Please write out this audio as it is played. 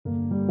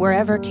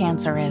Wherever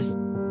cancer is,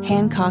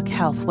 Hancock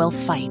Health will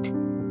fight.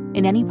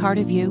 In any part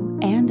of you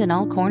and in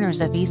all corners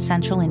of East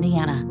Central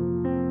Indiana.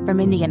 From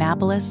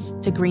Indianapolis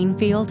to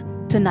Greenfield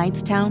to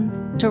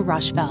Knightstown to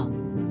Rushville.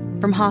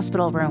 From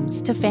hospital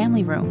rooms to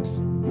family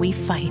rooms, we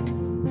fight.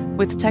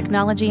 With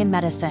technology and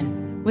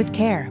medicine, with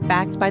care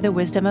backed by the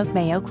wisdom of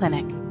Mayo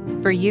Clinic.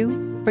 For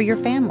you, for your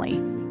family,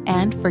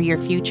 and for your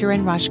future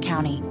in Rush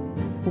County.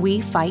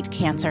 We fight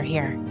cancer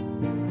here.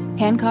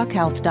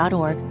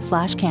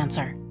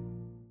 HancockHealth.org/cancer.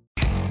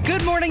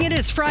 Good morning. It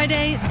is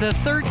Friday the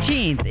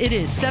 13th. It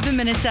is 7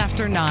 minutes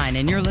after 9,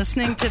 and you're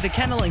listening to the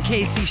Kendall and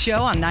Casey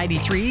Show on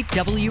 93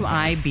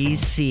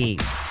 WIBC.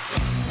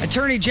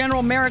 Attorney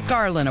General Merrick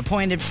Garland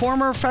appointed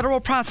former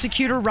federal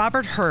prosecutor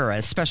Robert Hur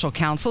as special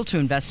counsel to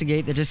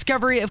investigate the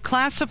discovery of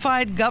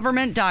classified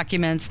government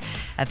documents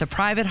at the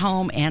private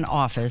home and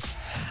office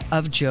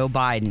of Joe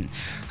Biden.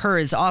 Hur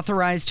is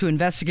authorized to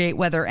investigate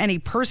whether any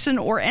person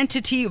or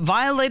entity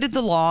violated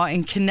the law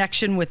in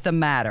connection with the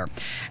matter.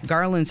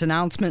 Garland's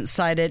announcement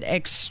cited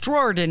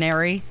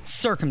extraordinary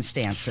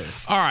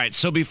circumstances. All right,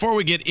 so before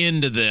we get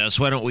into this,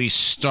 why don't we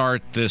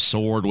start this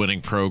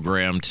award-winning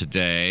program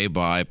today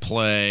by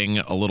playing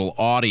a little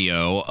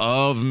audio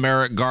of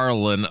Merrick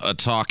Garland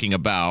talking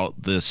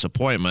about this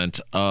appointment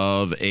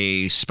of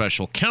a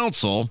special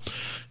counsel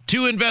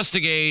to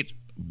investigate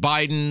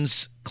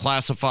Biden's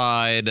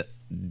classified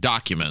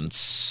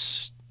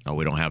documents. Oh,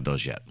 we don't have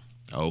those yet.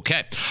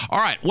 Okay. All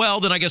right. Well,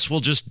 then I guess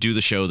we'll just do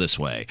the show this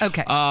way.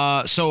 Okay.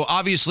 So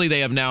obviously they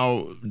have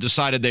now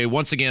decided they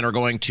once again are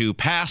going to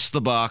pass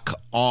the buck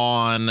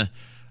on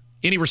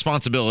any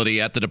responsibility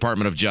at the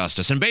Department of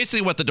Justice. And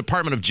basically what the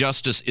Department of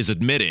Justice is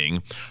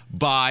admitting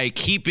by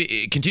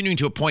continuing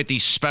to appoint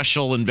these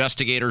special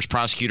investigators,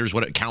 prosecutors,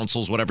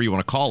 counsels, whatever you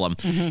want to call them,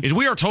 is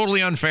we are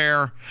totally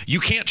unfair. You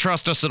can't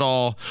trust us at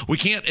all. We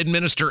can't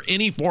administer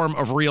any form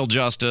of real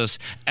justice.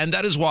 And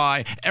that is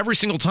why every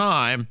single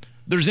time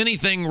there's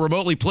anything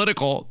remotely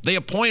political, they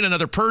appoint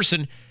another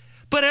person.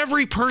 But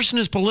every person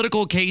is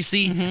political,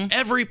 Casey.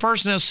 Every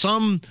person has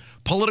some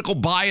political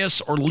bias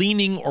or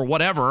leaning or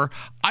whatever.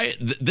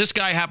 This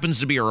guy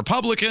happens to be a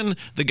Republican.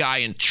 The guy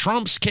in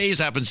Trump's case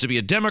happens to be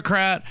a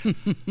Democrat.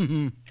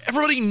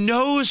 Everybody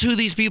knows who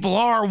these people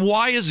are.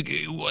 Why is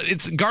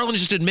Garland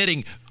just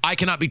admitting I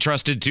cannot be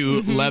trusted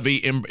to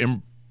levy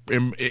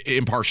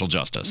impartial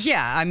justice?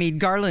 Yeah, I mean,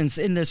 Garland's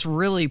in this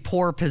really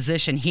poor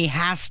position. He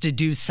has to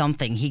do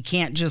something. He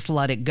can't just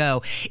let it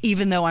go,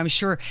 even though I'm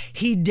sure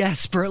he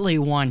desperately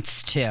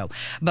wants to.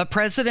 But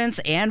presidents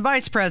and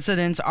vice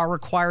presidents are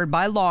required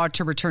by law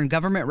to return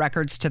government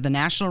records to the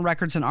National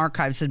Records and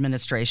Archives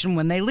Administration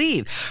when they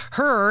leave.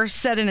 Hur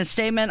said in a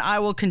statement, "I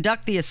will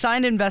conduct the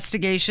assigned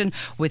investigation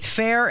with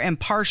fair,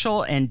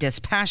 impartial, and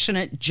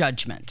dispassionate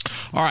judgment."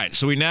 All right,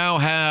 so we now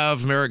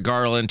have Merrick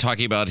Garland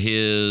talking about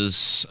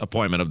his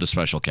appointment of the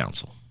special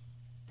counsel.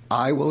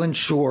 I will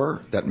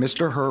ensure that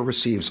Mr. Hur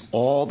receives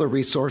all the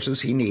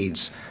resources he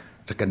needs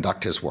to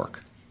conduct his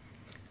work.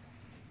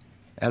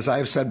 As I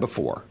have said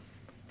before,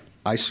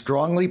 I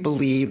strongly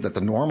believe that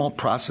the normal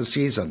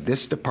processes of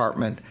this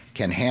department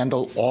can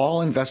handle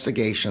all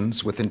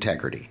investigations with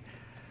integrity.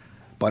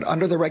 But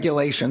under the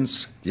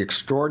regulations, the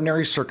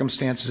extraordinary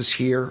circumstances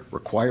here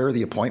require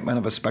the appointment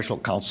of a special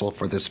counsel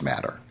for this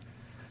matter.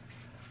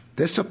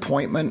 This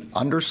appointment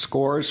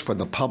underscores for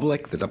the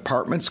public the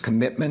department's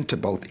commitment to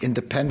both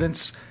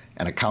independence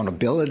and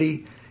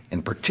accountability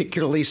in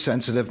particularly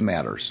sensitive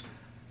matters,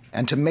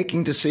 and to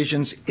making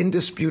decisions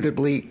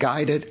indisputably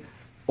guided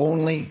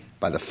only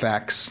by the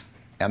facts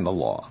and the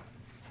law.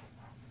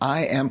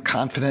 I am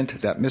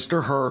confident that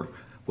Mr. Hur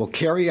will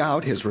carry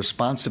out his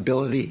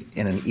responsibility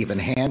in an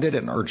even-handed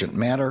and urgent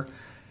manner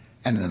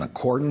and in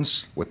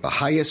accordance with the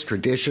highest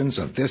traditions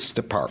of this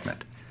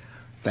department.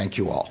 Thank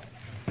you all.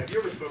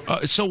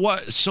 So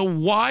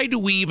why do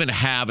we even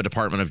have a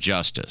Department of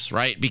Justice,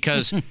 right?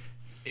 Because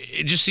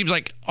it just seems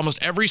like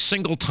almost every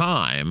single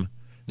time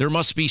there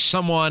must be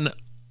someone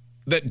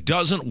that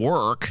doesn't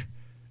work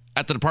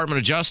at the Department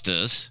of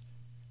Justice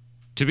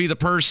to be the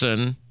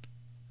person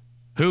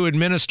who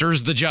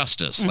administers the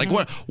justice. Like,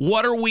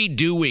 what are we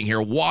doing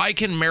here? Why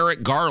can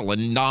Merrick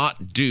Garland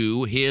not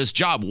do his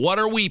job? What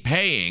are we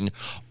paying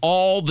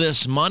all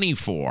this money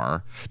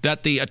for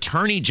that the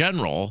Attorney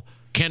General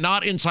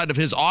cannot, inside of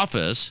his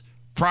office,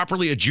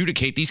 properly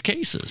adjudicate these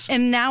cases?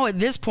 And now at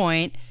this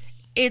point,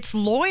 it's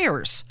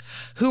lawyers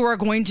who are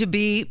going to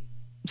be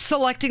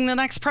selecting the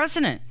next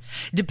president,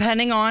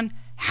 depending on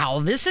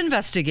how this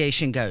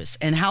investigation goes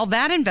and how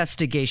that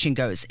investigation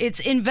goes. It's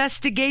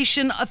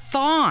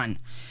investigation-a-thon.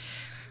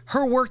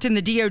 Hur worked in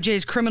the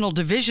DOJ's criminal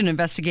division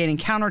investigating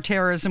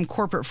counterterrorism,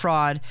 corporate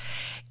fraud,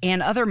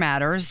 and other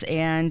matters,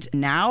 and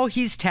now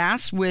he's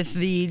tasked with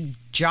the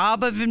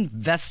job of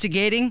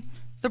investigating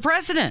the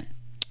president.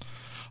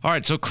 All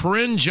right, so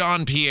Corinne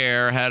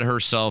Jean-Pierre had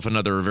herself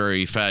another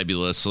very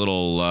fabulous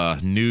little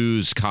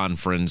news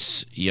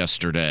conference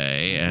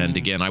yesterday. And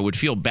again, I would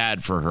feel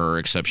bad for her,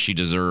 except she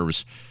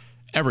deserves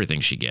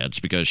everything she gets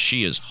because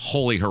she is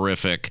wholly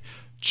horrific,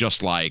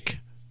 just like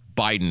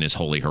Biden is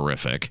wholly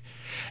horrific.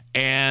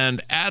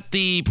 And at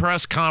the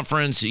press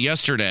conference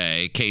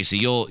yesterday, Casey,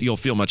 you'll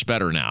feel much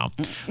better now.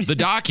 The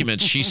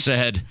documents, she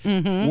said,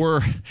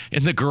 were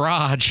in the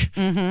garage,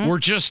 were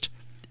just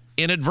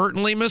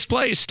inadvertently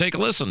misplaced. Take a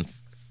listen.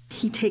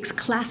 He takes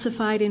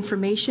classified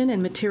information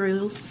and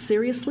materials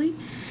seriously.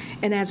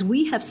 And as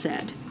we have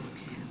said,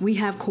 we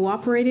have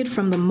cooperated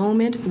from the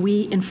moment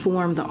we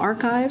informed the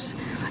archives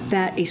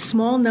that a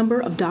small number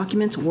of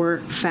documents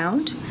were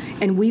found,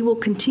 and we will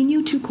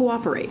continue to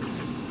cooperate.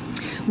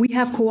 We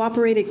have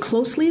cooperated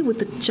closely with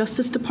the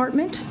Justice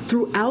Department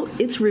throughout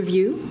its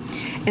review,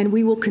 and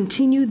we will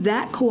continue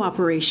that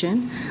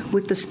cooperation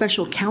with the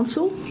special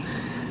counsel.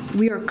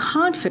 We are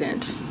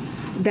confident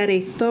that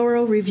a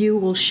thorough review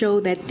will show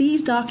that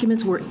these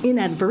documents were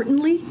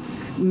inadvertently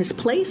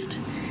misplaced,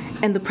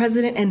 and the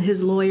president and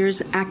his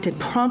lawyers acted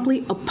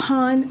promptly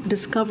upon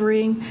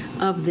discovering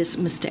of this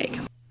mistake.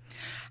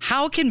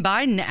 How can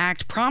Biden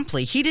act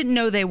promptly? He didn't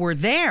know they were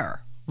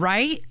there,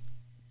 right?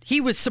 He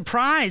was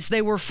surprised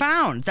they were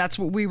found. That's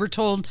what we were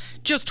told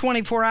just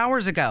 24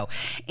 hours ago.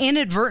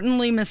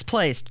 Inadvertently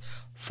misplaced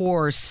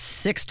for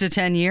 6 to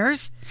 10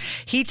 years.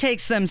 He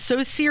takes them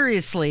so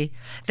seriously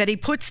that he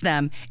puts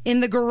them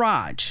in the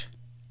garage.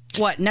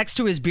 What, next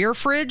to his beer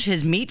fridge,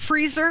 his meat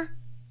freezer?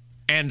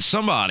 And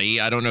somebody,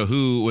 I don't know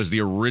who was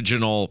the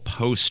original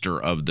poster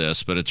of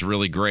this, but it's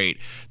really great.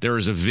 There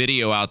is a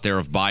video out there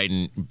of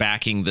Biden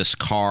backing this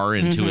car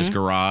into his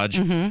garage.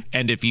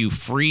 And if you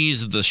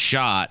freeze the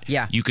shot,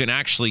 you can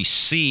actually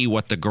see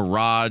what the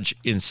garage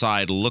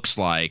inside looks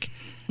like.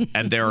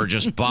 And there are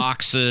just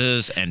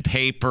boxes and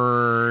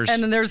papers.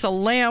 And then there's a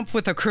lamp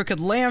with a crooked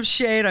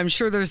lampshade. I'm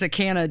sure there's a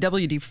can of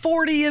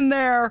WD-40 in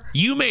there.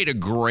 You made a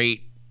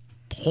great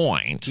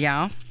point.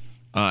 Yeah.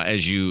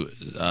 As you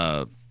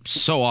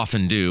so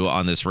often do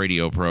on this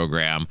radio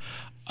program,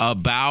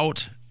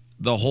 about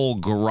the whole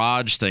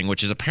garage thing,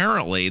 which is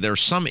apparently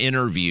there's some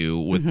interview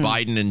with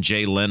Biden and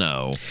Jay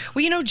Leno.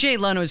 Well, you know, Jay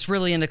Leno is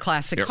really into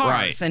classic cars,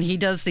 right. And he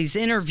does these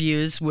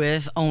interviews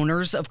with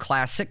owners of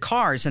classic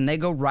cars, and they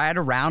go right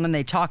around and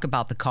they talk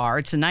about the car.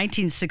 It's a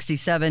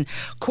 1967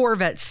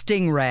 Corvette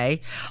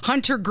Stingray,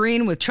 hunter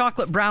green with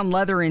chocolate brown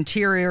leather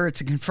interior. It's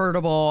a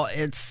convertible.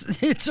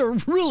 It's a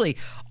really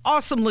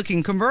awesome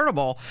looking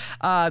convertible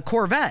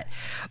Corvette.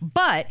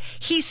 But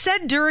he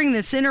said during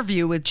this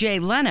interview with Jay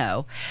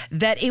Leno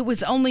that it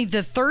was only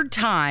the third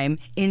time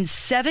in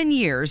 7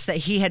 years that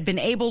he had been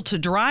able to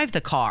drive the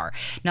car.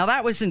 Now,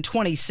 that was in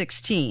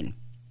 2016.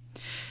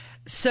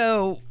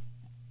 So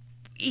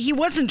he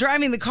wasn't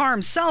driving the car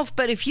himself,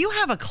 but if you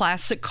have a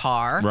classic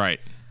car,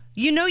 right,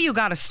 you know you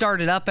got to start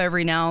it up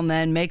every now and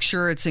then, make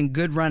sure it's in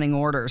good running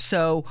order.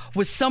 So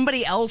was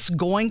somebody else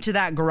going to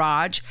that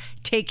garage,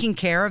 taking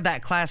care of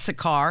that classic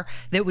car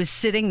that was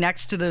sitting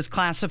next to those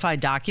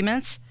classified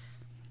documents?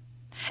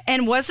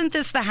 And wasn't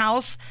this the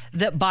house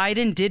that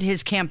Biden did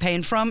his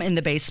campaign from in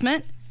the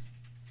basement?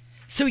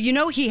 So you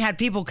know he had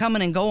people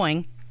coming and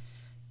going,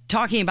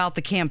 talking about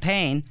the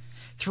campaign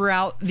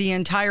throughout the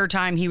entire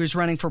time he was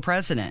running for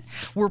president.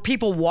 Were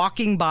people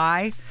walking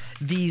by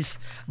these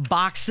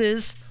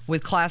boxes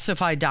with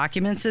classified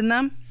documents in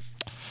them?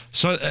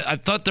 So I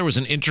thought there was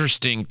an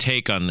interesting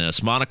take on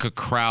this. Monica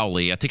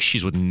Crowley, I think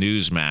she's with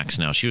Newsmax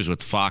now. She was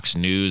with Fox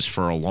News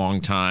for a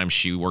long time.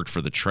 She worked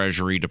for the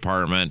Treasury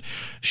Department.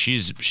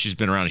 She's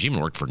been around. She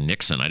even worked for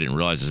Nixon. I didn't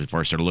realize this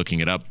before I started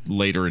looking it up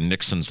later in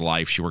Nixon's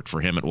life. She worked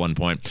for him at one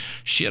point.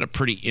 She had a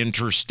pretty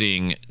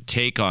interesting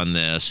take on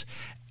this.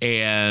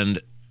 And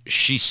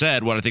she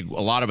said what I think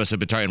a lot of us have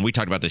been talking, and we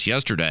talked about this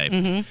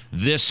yesterday.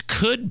 This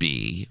could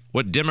be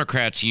what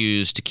Democrats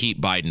use to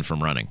keep Biden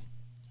from running.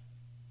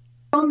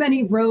 So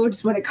many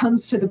roads when it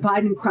comes to the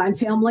Biden crime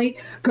family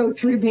go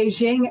through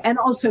Beijing and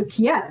also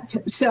Kiev.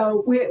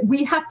 So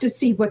we have to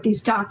see what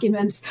these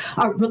documents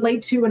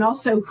relate to, and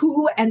also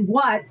who and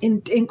what,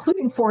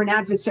 including foreign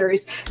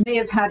adversaries, may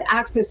have had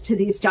access to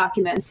these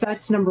documents.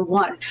 That's number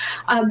one.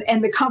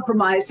 And the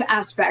compromise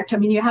aspect. I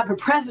mean, you have a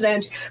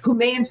president who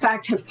may, in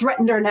fact, have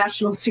threatened our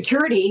national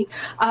security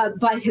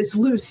by his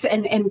loose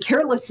and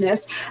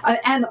carelessness,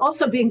 and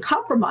also being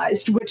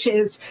compromised, which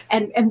is,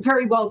 and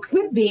very well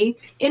could be,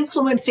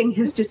 influencing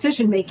his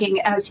decision-making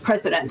as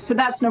president. So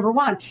that's number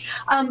one.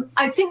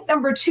 I think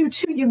number two,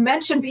 you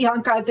mentioned,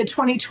 Bianca, the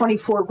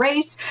 2024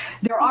 race.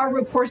 There are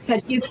reports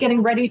that he's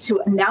getting ready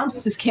to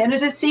announce his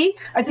candidacy.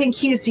 I think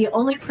he is the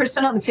only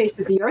person on the face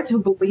of the earth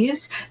who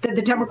believes that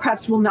the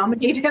Democrats will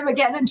nominate him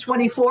again in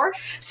 24.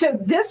 So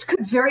this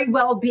could very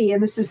well be,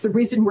 and this is the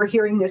reason we're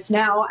hearing this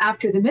now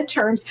after the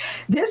midterms,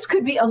 this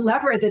could be a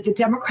lever that the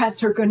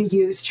Democrats are going to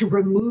use to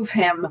remove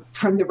him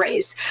from the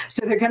race.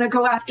 So they're going to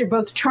go after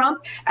both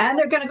Trump and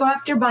they're going to go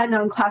after Biden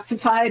on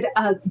classified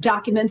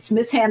documents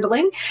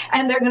mishandling,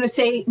 and they're going to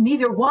say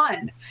neither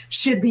one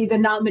should be the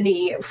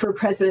nominee for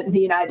president of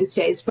the United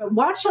States. But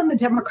watch on the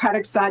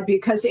Democratic side,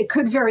 because it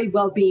could very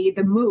well be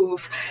the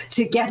move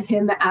to get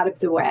him out of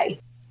the way.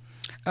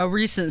 A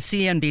recent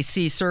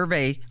CNBC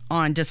survey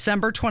on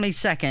December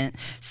 22nd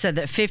said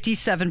that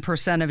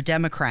 57% of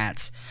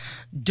Democrats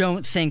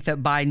don't think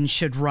that Biden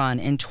should run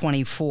in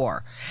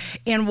 24.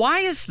 And why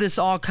is this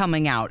all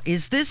coming out?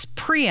 Is this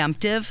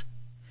preemptive?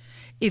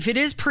 If it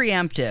is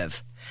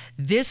preemptive,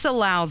 this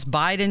allows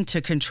Biden to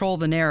control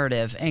the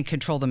narrative and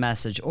control the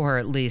message, or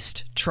at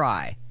least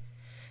try,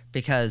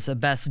 because a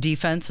best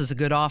defense is a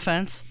good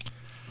offense.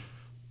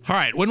 All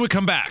right, when we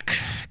come back,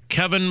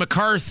 Kevin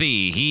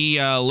McCarthy,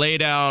 he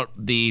laid out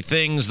the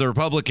things the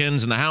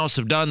Republicans in the House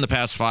have done the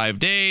past 5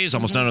 days.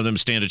 Almost none of them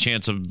stand a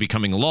chance of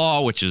becoming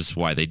law, which is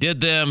why they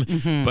did them.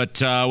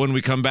 But when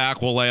we come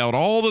back, we'll lay out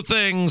all the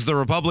things the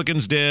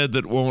Republicans did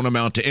that won't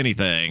amount to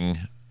anything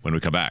when we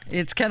come back.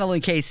 It's Kendall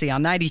and Casey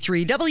on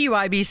 93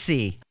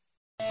 WIBC.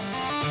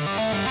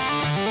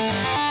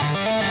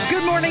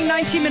 Good morning,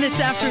 19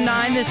 minutes after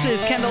 9. This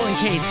is Kendall and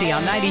Casey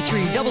on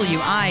 93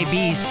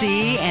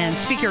 WIBC. And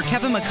Speaker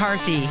Kevin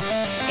McCarthy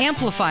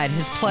amplified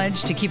his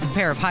pledge to keep a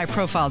pair of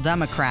high-profile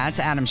Democrats,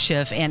 Adam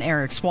Schiff and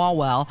Eric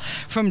Swalwell,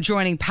 from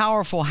joining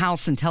powerful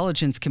House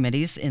Intelligence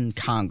Committees in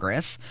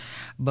Congress.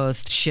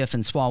 Both Schiff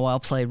and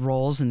Swalwell played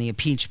roles in the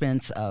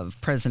impeachments of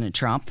President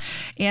Trump.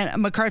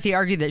 And McCarthy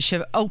argued that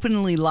Schiff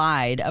openly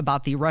lied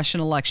about the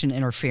Russian election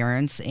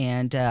interference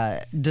and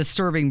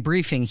disturbing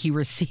briefing he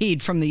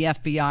received from the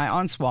FBI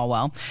on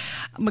Swalwell.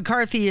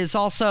 McCarthy is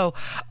also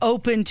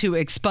open to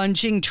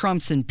expunging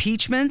Trump's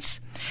impeachments.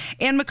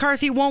 And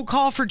McCarthy won't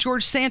call for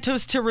George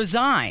Santos to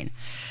resign.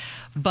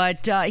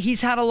 But he's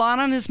had a lot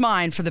on his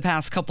mind for the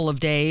past couple of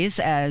days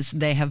as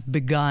they have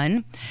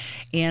begun.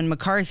 And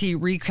McCarthy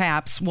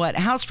recaps what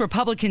House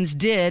Republicans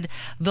did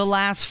the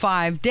last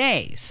 5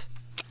 days.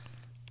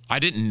 I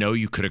didn't know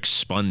you could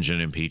expunge an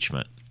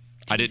impeachment.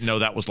 I didn't know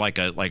that was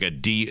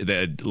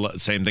the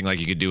same thing like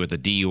you could do with the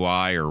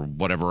DUI or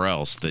whatever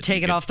else.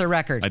 Take it off the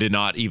record. I did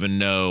not even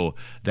know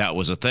that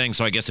was a thing.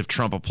 So I guess if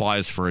Trump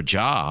applies for a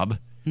job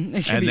and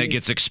that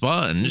gets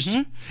expunged,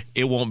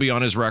 it won't be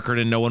on his record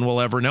and no one will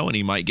ever know, and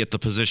he might get the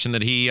position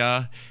that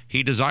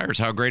he desires.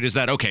 How great is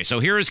that? Okay, so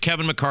here is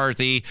Kevin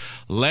McCarthy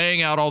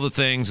laying out all the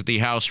things that the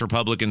House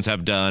Republicans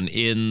have done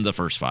in the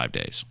first 5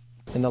 days.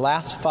 In the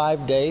last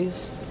 5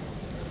 days,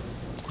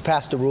 we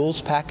passed a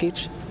rules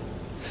package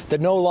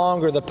that no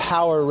longer the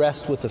power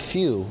rests with a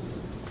few,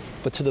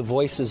 but to the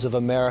voices of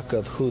America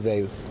of who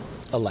they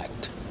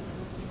elect.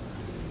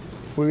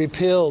 We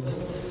repealed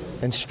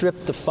and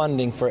stripped the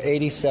funding for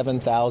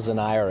 87,000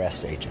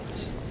 IRS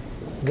agents.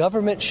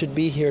 Government should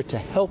be here to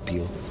help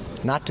you,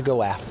 not to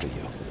go after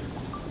you.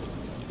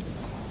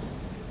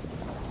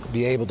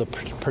 Be able to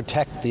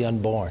protect the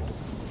unborn.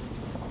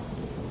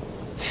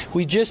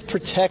 We just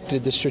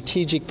protected the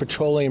Strategic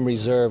Petroleum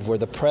Reserve, where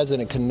the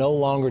president can no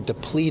longer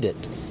deplete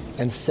it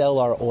and sell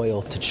our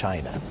oil to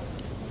China.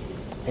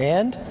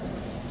 And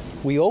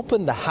we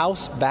opened the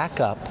House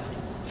back up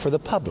for the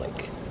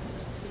public,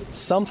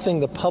 something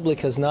the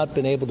public has not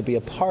been able to be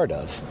a part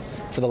of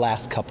for the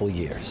last couple of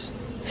years.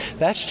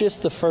 That's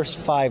just the first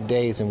 5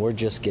 days, and we're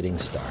just getting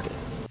started.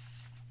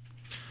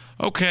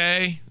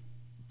 Okay,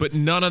 but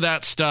none of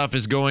that stuff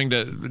is going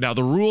to... Now,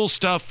 the rule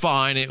stuff,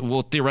 fine. It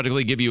will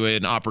theoretically give you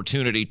an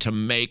opportunity to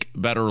make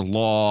better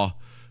law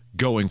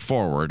going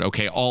forward.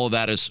 Okay, all of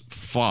that is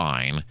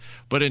fine.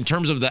 But in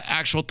terms of the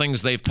actual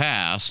things they've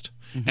passed,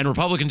 and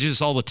Republicans do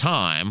this all the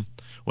time,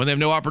 when they have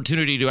no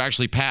opportunity to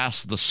actually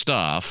pass the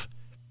stuff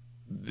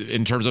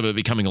in terms of it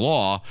becoming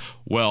law,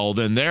 well,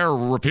 then they're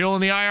repealing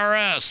the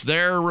IRS,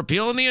 they're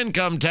repealing the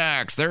income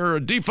tax, they're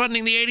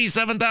defunding the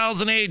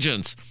 87,000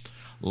 agents.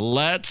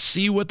 Let's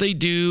see what they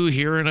do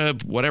here in a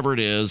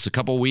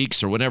couple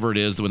weeks or whenever it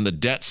is, when the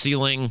debt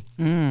ceiling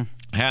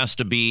has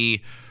to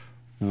be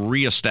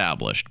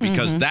reestablished,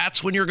 because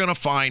that's when you're going to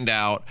find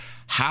out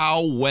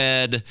how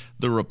wed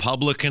the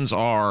Republicans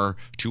are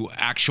to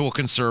actual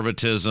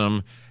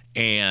conservatism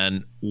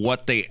and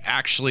what they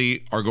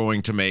actually are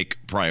going to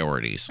make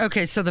priorities.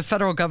 Okay, so the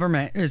federal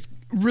government is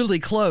really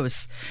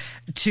close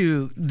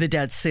to the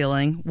debt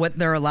ceiling, what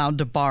they're allowed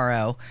to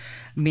borrow,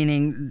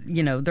 meaning,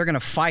 they're going to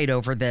fight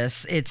over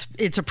this.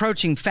 It's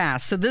approaching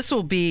fast. So this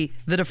will be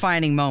the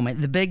defining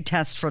moment, the big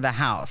test for the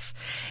House.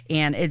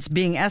 And it's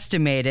being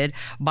estimated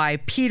by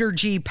Peter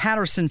G.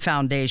 Patterson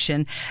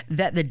Foundation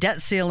that the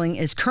debt ceiling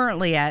is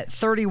currently at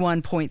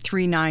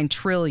 $31.39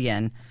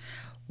 trillion.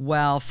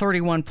 Well,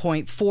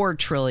 $31.4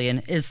 trillion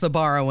is the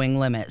borrowing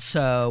limit.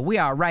 So we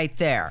are right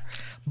there.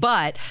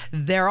 But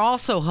they're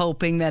also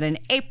hoping that in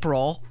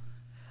April,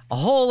 a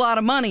whole lot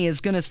of money is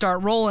going to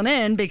start rolling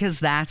in, because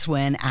that's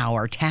when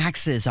our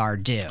taxes are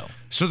due.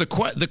 So the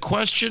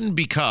question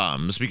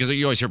becomes, because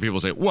you always hear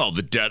people say, well,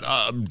 the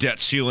debt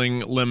ceiling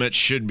limit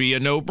should be a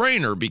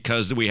no-brainer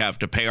because we have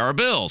to pay our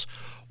bills.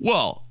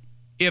 Well,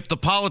 if the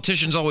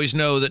politicians always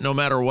know that no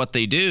matter what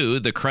they do,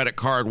 the credit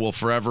card will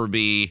forever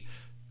be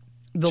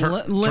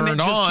limit turned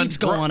just on, keeps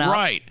going up.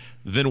 Right.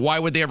 then why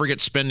would they ever get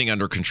spending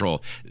under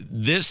control?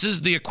 This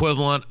is the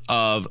equivalent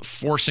of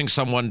forcing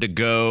someone to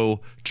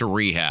go to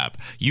rehab.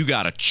 You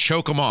got to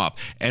choke them off.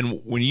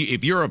 And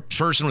if you're a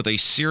person with a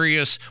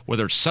serious,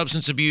 whether it's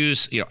substance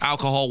abuse,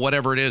 alcohol,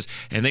 whatever it is,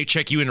 and they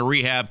check you into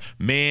rehab,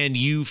 man,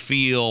 you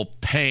feel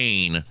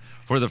pain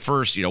for the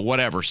first,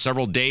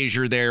 several days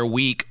you're there,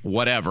 week,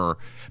 whatever,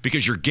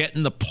 because you're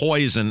getting the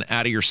poison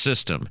out of your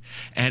system.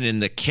 And in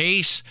the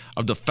case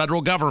of the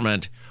federal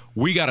government,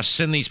 we got to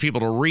send these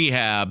people to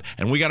rehab,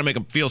 and we got to make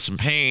them feel some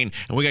pain,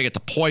 and we got to get the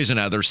poison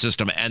out of their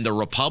system. And the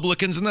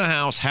Republicans in the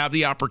House have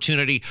the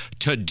opportunity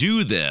to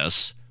do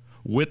this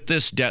with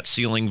this debt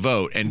ceiling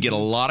vote and get a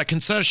lot of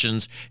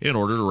concessions in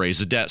order to raise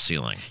the debt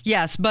ceiling.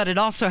 Yes, but it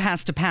also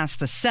has to pass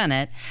the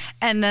Senate,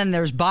 and then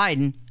there's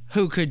Biden,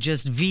 who could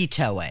just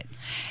veto it.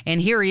 And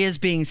here he is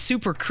being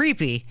super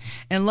creepy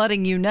and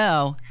letting you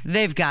know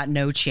they've got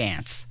no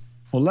chance.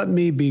 Well, let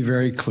me be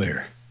very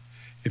clear.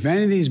 If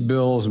any of these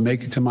bills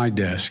make it to my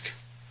desk,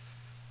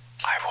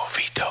 I will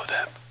veto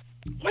them.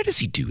 Why does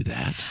he do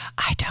that?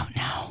 I don't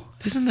know.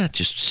 Isn't that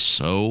just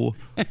so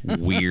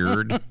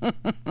weird?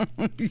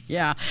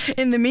 Yeah.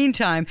 In the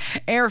meantime,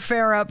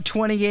 airfare up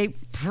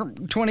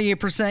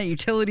 28%,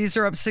 utilities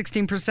are up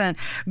 16%,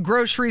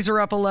 groceries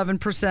are up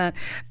 11%,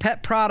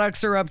 pet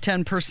products are up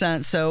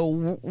 10%.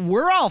 So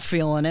we're all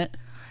feeling it.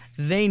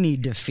 They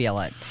need to feel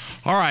it.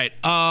 All right.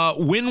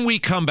 When we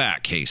come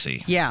back,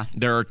 Casey,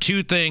 there are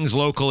two things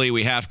locally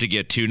we have to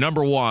get to.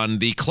 Number one,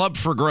 the Club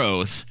for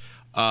Growth,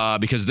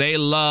 because they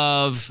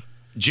love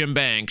Jim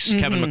Banks,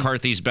 Kevin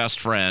McCarthy's best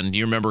friend.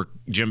 You remember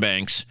Jim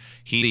Banks?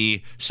 He,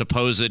 the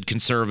supposed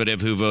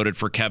conservative who voted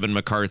for Kevin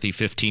McCarthy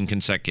 15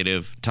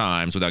 consecutive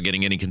times without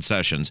getting any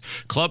concessions.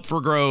 Club for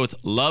Growth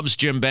loves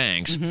Jim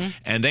Banks,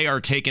 and they are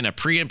taking a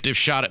preemptive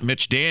shot at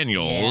Mitch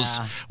Daniels,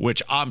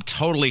 which I'm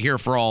totally here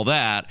for all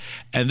that.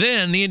 And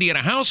then the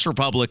Indiana House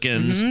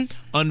Republicans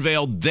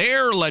unveiled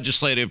their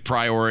legislative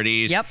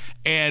priorities,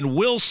 and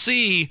we'll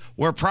see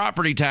where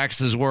property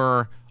taxes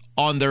were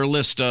on their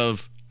list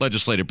of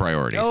legislative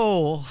priorities.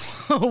 Oh,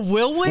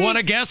 will we? Want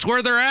to guess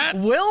where they're at?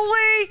 Will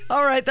we?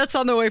 All right, that's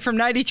on the way from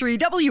 93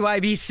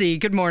 WIBC.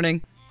 Good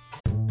morning.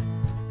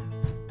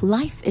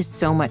 Life is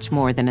so much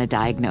more than a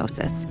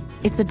diagnosis.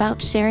 It's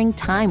about sharing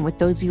time with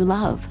those you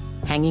love,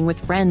 hanging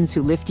with friends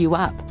who lift you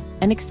up,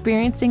 and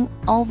experiencing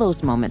all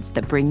those moments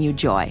that bring you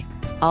joy.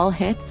 All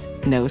hits,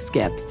 no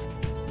skips.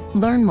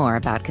 Learn more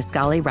about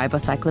Kisqali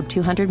Ribociclib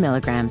 200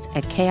 milligrams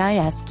at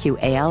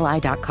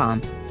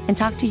KISQALI.com. and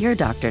talk to your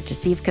doctor to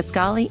see if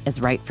Kisqali is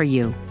right for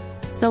you.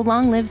 So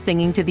long live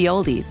singing to the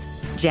oldies,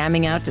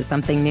 jamming out to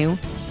something new,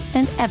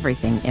 and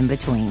everything in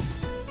between.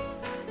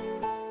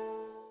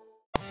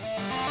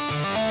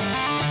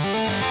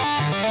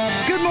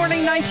 Good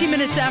morning, 19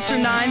 minutes after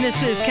 9.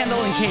 This is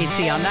Kendall and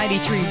Casey on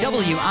 93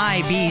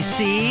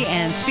 WIBC,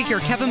 and Speaker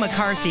Kevin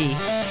McCarthy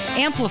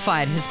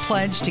amplified his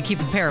pledge to keep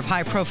a pair of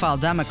high-profile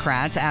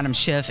Democrats, Adam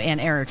Schiff and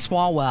Eric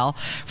Swalwell,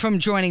 from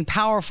joining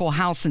powerful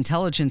House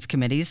Intelligence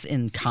Committees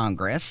in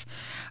Congress.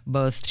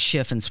 Both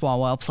Schiff and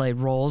Swalwell played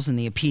roles in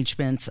the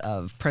impeachments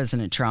of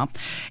President Trump.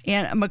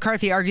 And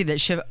McCarthy argued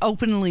that Schiff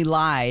openly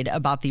lied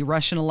about the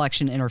Russian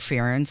election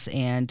interference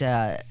and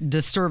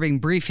disturbing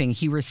briefing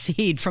he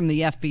received from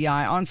the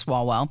FBI on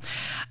Swalwell.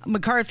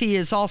 McCarthy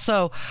is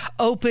also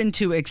open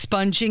to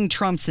expunging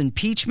Trump's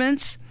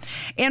impeachments.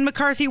 And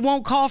McCarthy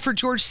won't call for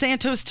George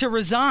Santos to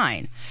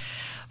resign.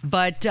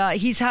 But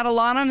he's had a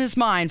lot on his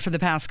mind for the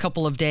past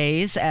couple of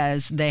days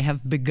as they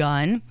have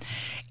begun.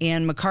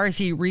 And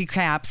McCarthy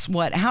recaps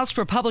what House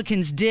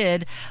Republicans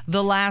did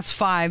the last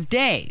 5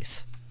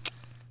 days.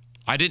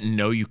 I didn't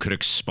know you could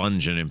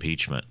expunge an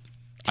impeachment.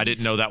 I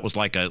didn't know that was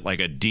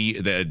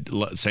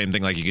the same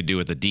thing like you could do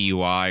with the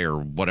DUI or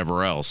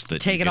whatever else.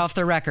 Take it off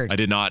the record. I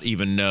did not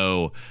even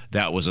know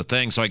that was a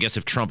thing. So I guess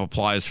if Trump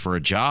applies for a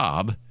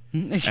job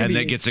and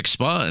that gets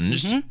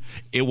expunged,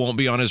 it won't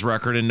be on his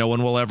record and no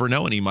one will ever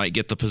know, and he might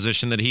get the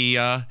position that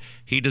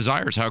he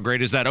desires. How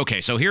great is that?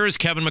 Okay, so here is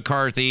Kevin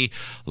McCarthy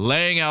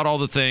laying out all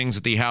the things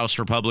that the House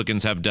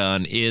Republicans have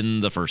done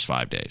in the first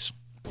 5 days.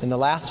 In the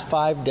last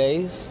 5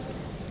 days,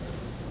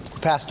 we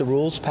passed a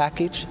rules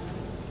package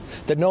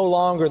that no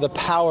longer the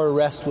power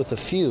rests with a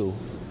few,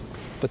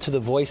 but to the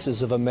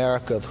voices of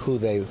America of who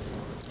they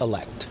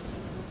elect.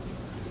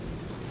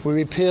 We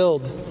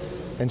repealed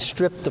and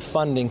stripped the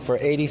funding for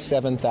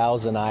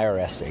 87,000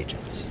 IRS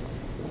agents.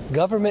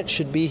 Government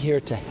should be here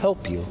to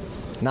help you,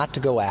 not to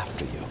go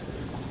after you.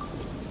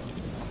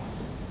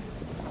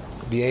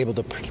 Be able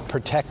to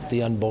protect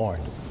the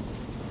unborn.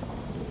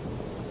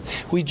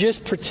 We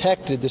just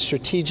protected the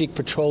Strategic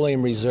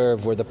Petroleum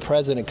Reserve, where the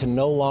president can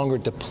no longer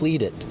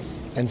deplete it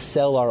and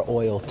sell our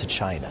oil to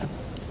China.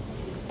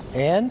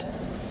 And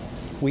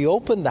we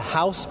opened the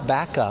House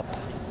back up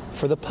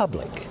for the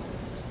public,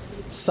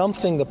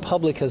 something the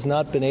public has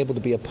not been able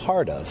to be a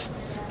part of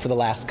for the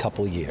last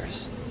couple of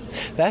years.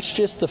 That's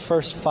just the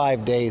first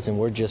 5 days, and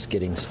we're just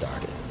getting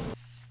started.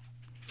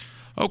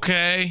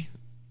 Okay,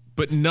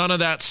 but none of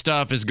that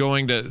stuff is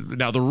going to...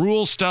 Now, the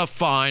rule stuff,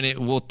 fine. It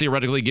will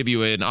theoretically give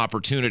you an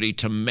opportunity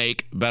to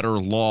make better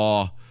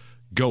law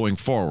going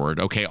forward.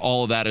 Okay,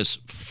 all of that is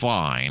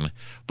fine.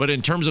 But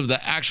in terms of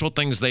the actual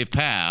things they've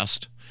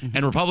passed,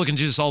 and Republicans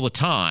do this all the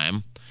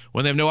time,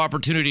 when they have no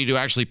opportunity to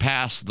actually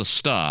pass the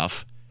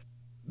stuff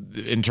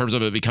in terms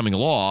of it becoming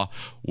law,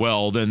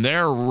 well, then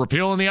they're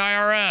repealing the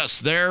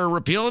IRS, they're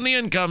repealing the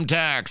income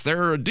tax,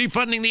 they're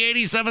defunding the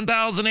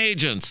 87,000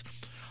 agents.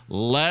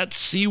 Let's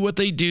see what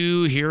they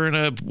do here in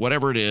a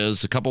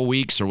couple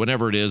weeks or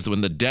whenever it is,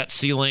 when the debt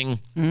ceiling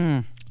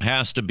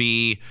has to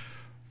be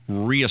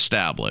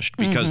reestablished,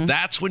 because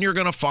that's when you're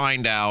going to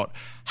find out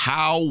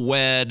how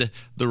wed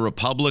the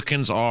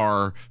Republicans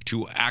are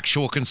to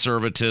actual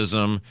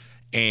conservatism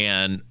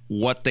and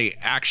what they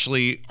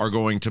actually are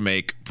going to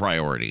make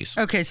priorities.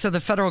 Okay, so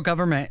the federal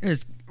government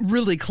is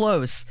really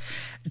close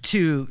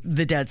to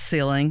the debt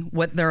ceiling,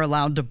 what they're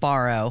allowed to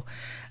borrow,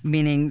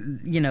 meaning,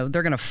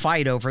 they're going to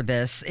fight over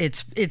this.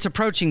 It's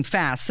approaching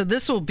fast. So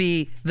this will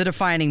be the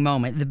defining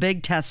moment, the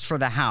big test for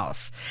the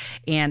House.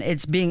 And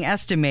it's being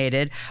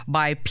estimated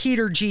by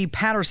Peter G.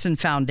 Patterson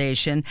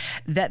Foundation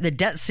that the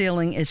debt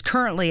ceiling is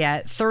currently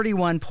at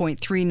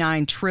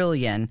 $31.39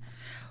 trillion.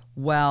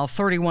 Well,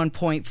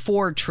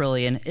 $31.4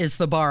 trillion is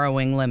the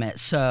borrowing limit.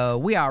 So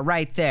we are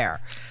right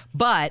there.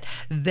 But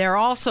they're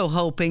also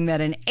hoping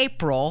that in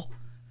April,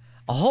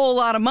 a whole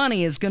lot of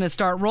money is going to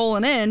start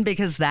rolling in,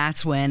 because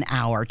that's when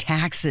our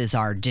taxes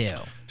are due.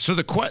 So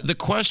the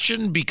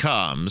question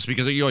becomes,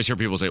 because you always hear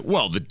people say,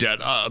 well, the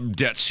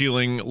debt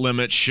ceiling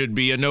limit should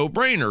be a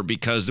no-brainer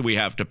because we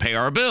have to pay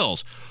our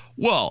bills.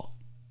 Well,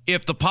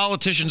 if the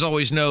politicians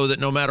always know that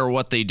no matter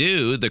what they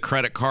do, the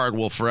credit card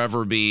will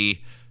forever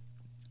be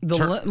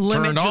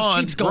limit just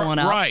keeps going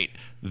up. Right.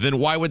 Then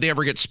why would they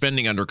ever get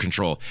spending under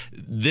control?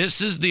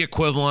 This is the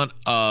equivalent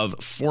of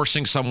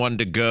forcing someone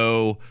to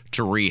go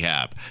to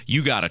rehab.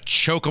 You got to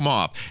choke them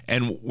off.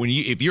 And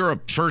if you're a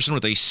person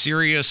with a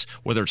serious,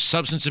 whether it's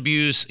substance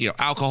abuse,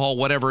 alcohol,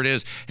 whatever it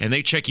is, and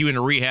they check you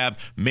into rehab,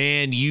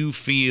 man, you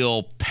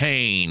feel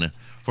pain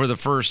for the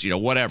first,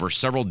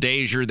 several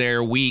days you're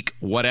there, week,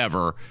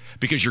 whatever,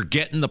 because you're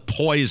getting the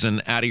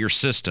poison out of your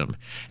system.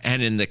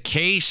 And in the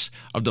case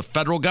of the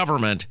federal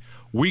government,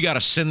 we got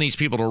to send these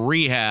people to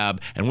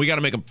rehab, and we got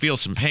to make them feel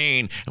some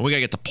pain, and we got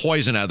to get the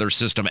poison out of their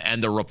system.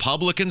 And the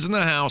Republicans in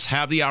the House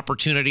have the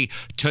opportunity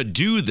to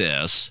do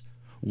this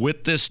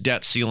with this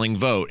debt ceiling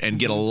vote and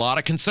get a lot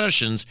of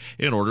concessions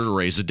in order to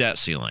raise the debt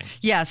ceiling.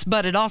 Yes,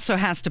 but it also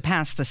has to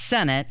pass the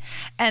Senate,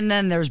 and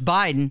then there's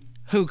Biden,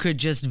 who could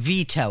just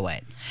veto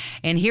it.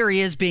 And here he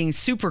is being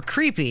super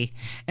creepy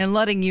and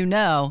letting you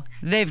know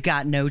they've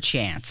got no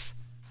chance.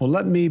 Well,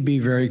 let me be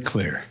very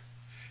clear.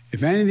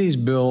 If any of these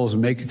bills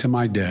make it to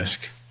my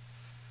desk,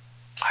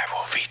 I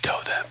will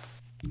veto them.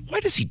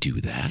 Why does he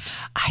do that?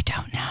 I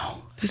don't know.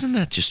 Isn't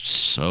that just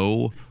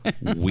so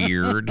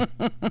weird?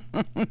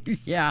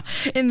 Yeah.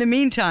 In the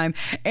meantime,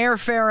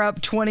 airfare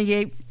up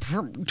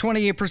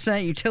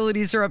 28%,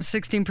 utilities are up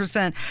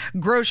 16%,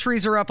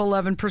 groceries are up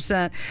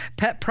 11%,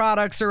 pet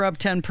products are up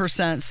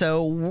 10%.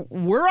 So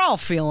we're all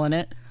feeling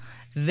it.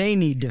 They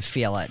need to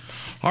feel it.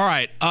 All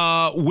right.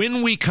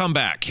 When we come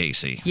back,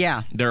 Casey,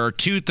 there are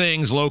two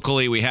things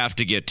locally we have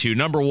to get to.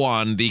 Number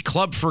one, the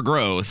Club for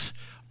Growth,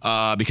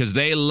 because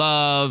they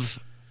love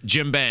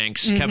Jim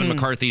Banks, Kevin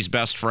McCarthy's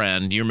best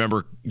friend. You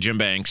remember Jim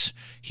Banks?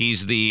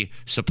 He's the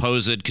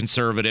supposed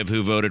conservative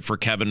who voted for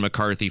Kevin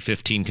McCarthy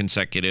 15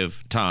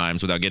 consecutive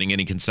times without getting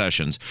any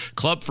concessions.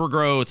 Club for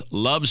Growth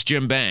loves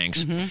Jim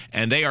Banks,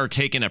 and they are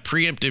taking a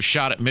preemptive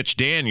shot at Mitch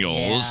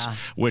Daniels,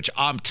 which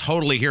I'm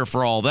totally here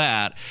for all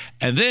that.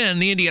 And then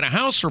the Indiana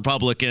House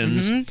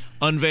Republicans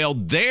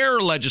unveiled their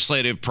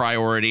legislative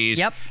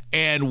priorities,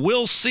 and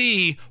we'll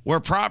see where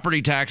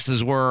property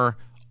taxes were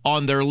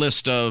on their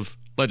list of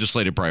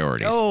legislative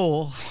priorities.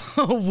 Oh,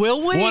 will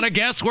we? Want to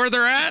guess where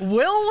they're at?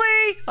 Will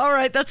we? All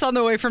right, that's on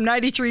the way from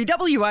 93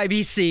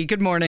 WIBC. Good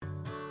morning.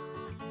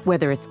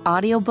 Whether it's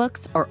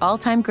audiobooks or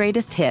all-time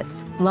greatest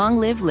hits, long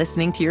live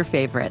listening to your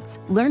favorites.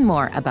 Learn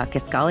more about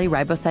Kisqali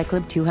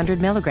Ribociclib 200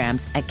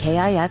 milligrams at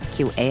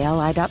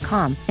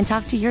KISQALI.com and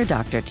talk to your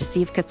doctor to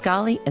see if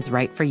Kisqali is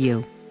right for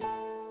you.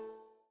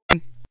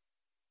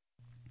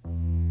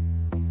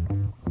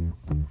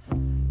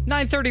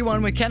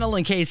 9:31 with Kendall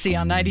and Casey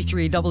on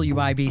 93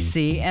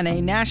 WIBC, and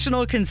a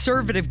national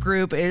conservative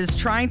group is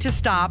trying to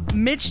stop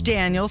Mitch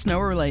Daniels, no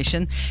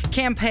relation,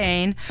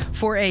 campaign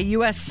for a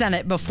U.S.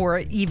 Senate before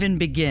it even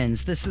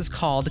begins. This is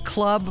called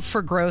Club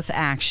for Growth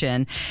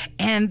Action,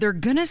 and they're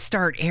going to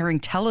start airing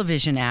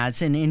television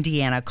ads in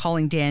Indiana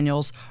calling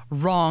Daniels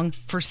wrong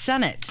for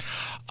Senate.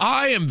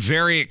 I am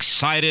very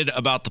excited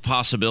about the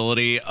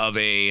possibility of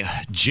a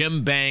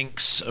Jim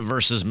Banks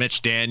versus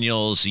Mitch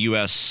Daniels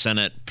U.S.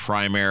 Senate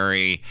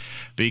primary,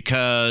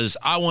 because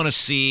I want to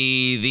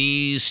see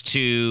these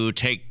two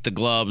take the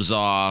gloves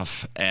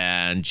off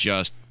and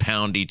just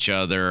pound each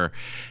other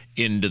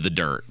into the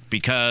dirt.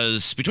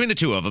 Because between the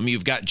two of them,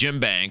 you've got Jim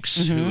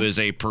Banks, who is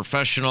a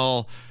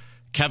professional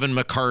Kevin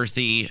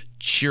McCarthy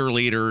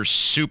cheerleader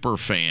super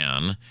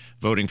fan,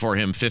 voting for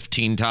him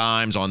 15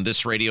 times on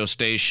this radio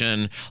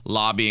station,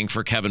 lobbying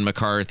for Kevin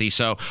McCarthy.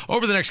 So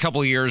over the next couple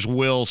of years,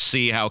 we'll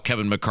see how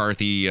Kevin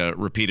McCarthy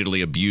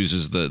repeatedly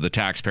abuses the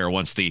taxpayer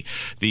once the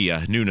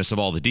newness of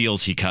all the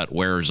deals he cut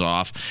wears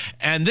off.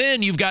 And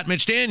then you've got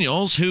Mitch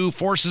Daniels, who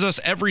forces us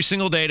every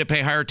single day to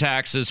pay higher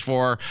taxes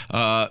for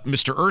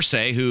Mr.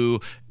 Irsay,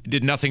 who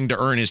did nothing to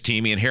earn his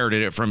team. He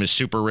inherited it from his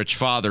super rich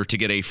father to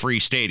get a free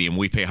stadium.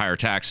 We pay higher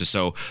taxes,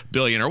 so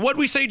billionaire. What'd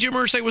we say Jim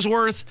Irsay was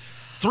worth?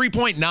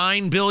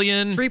 $3.9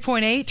 billion.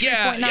 3.8?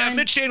 Yeah.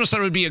 Mitch Daniels thought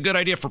it would be a good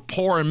idea for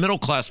poor and middle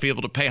class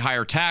people to pay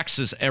higher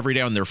taxes every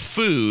day on their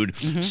food,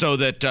 so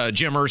that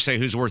Jim Irsay,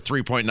 who's worth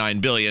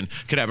 $3.9 billion,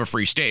 could have a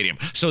free stadium.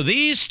 So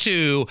these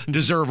two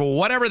deserve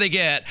whatever they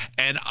get,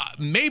 and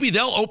maybe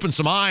they'll open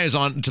some eyes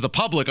to the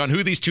public on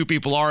who these two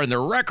people are and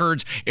their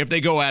records if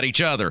they go at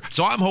each other.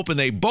 So I'm hoping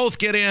they both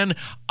get in.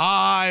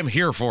 I'm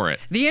here for it.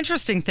 The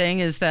interesting thing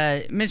is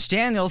that Mitch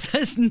Daniels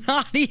has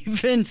not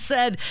even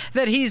said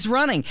that he's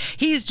running.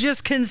 He's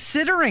just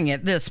considering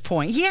at this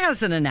point. He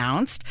hasn't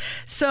announced.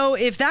 So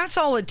if that's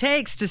all it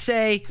takes to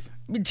say,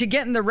 to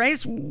get in the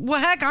race, well,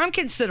 heck, I'm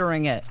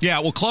considering it. Yeah,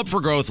 well, Club for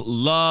Growth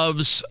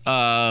loves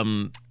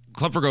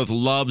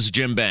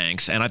Jim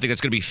Banks, and I think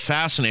it's going to be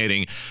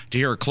fascinating to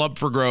hear Club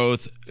for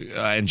Growth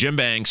and Jim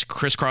Banks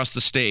crisscross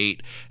the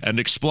state and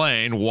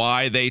explain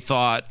why they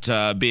thought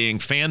being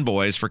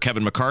fanboys for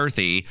Kevin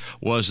McCarthy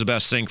was the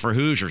best thing for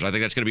Hoosiers. I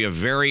think that's going to be a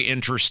very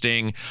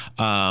interesting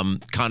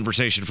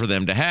conversation for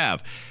them to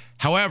have.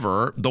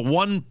 However, the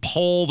one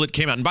poll that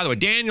came out, and by the way,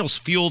 Daniels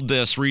fueled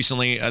this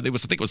recently. I think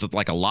it was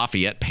like a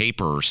Lafayette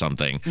paper or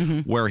something,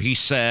 where he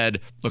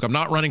said, look, I'm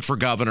not running for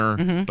governor,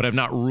 but I've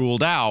not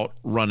ruled out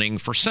running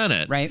for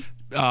Senate. Right.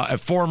 A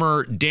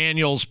former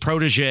Daniels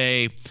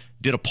protege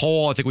did a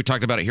poll, I think we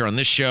talked about it here on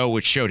this show,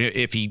 which showed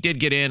if he did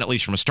get in, at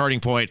least from a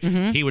starting point,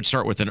 he would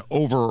start with an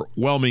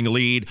overwhelming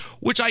lead,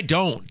 which I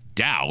don't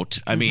doubt.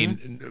 I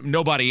mean,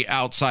 nobody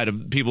outside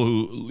of people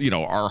who,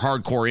 are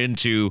hardcore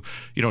into,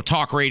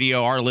 talk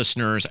radio, our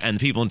listeners, and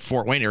people in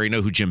Fort Wayne area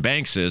know who Jim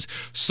Banks is.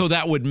 So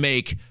that would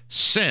make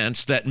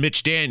sense that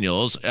Mitch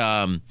Daniels,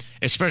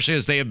 especially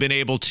as they have been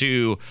able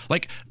to,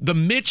 like, the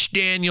Mitch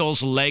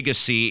Daniels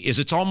legacy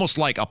it's almost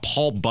like a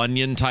Paul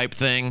Bunyan type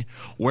thing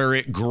where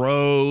it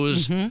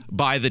grows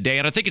by the day.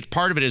 And I think it's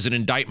part of it is an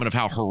indictment of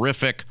how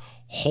horrific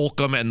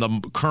Holcomb and the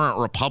current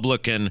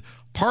Republican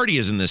Party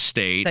is in this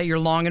state. That you're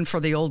longing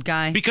for the old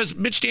guy? Because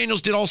Mitch Daniels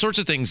did all sorts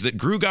of things that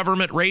grew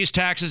government, raised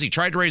taxes. He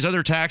tried to raise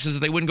other taxes that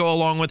they wouldn't go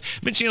along with.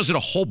 Mitch Daniels did a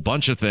whole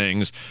bunch of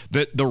things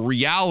that the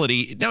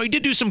reality... Now, he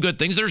did do some good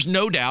things. There's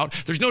no doubt.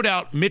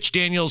 Mitch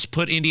Daniels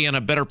put Indiana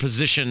in a better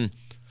position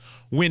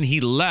when he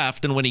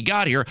left than when he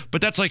got here.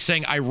 But that's like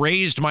saying I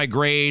raised my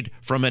grade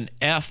from an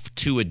F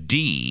to a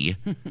D.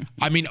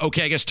 I mean,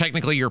 okay, I guess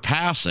technically you're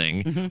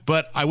passing,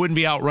 but I wouldn't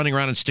be out running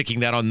around and sticking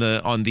that on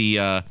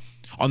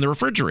the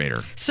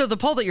refrigerator. So the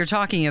poll that you're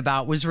talking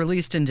about was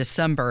released in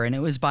December, and it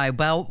was by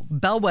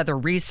Bellwether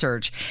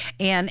Research.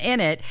 And in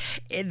it,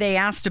 they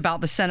asked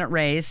about the Senate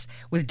race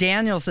with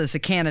Daniels as a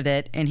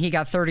candidate, and he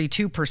got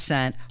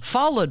 32%,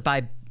 followed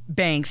by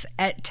Banks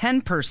at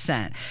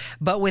 10%.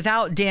 But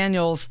without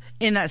Daniels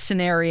in that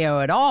scenario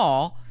at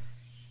all,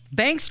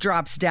 Banks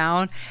drops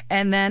down,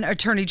 and then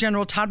Attorney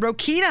General Todd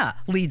Rokita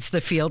leads the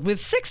field with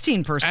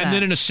 16%. And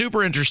then in a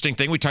super interesting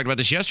thing, we talked about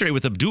this yesterday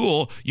with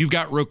Abdul, you've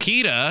got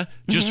Rokita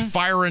just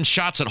firing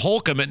shots at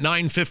Holcomb at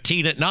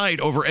 9:15 at night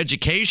over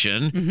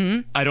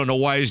education. I don't know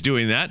why he's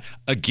doing that.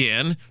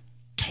 Again,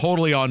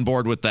 totally on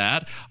board with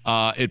that.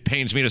 It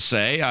pains me to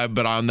say,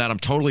 but on that, I'm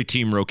totally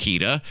Team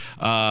Rokita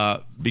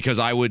because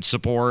I would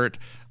support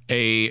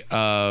a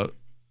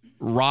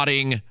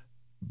rotting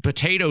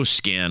potato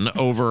skin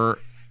over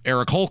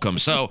Eric Holcomb.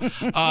 So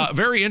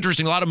very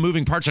interesting. A lot of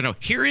moving parts. I know.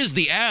 Here is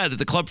the ad that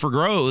the Club for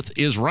Growth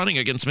is running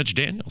against Mitch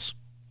Daniels.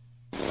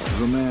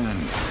 The man,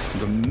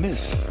 the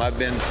myth. I've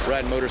been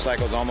riding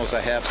motorcycles almost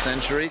a half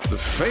century. The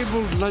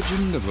fabled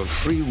legend of a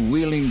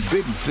freewheeling,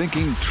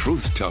 big-thinking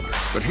truth-teller.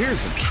 But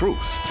here's the truth.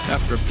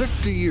 After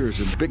 50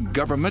 years in big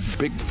government,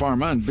 big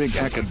pharma, and big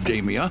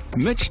academia,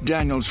 Mitch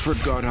Daniels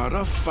forgot how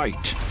to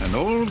fight. An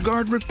old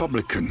guard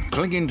Republican,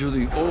 clinging to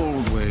the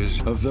old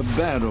ways of the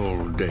bad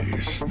old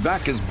days.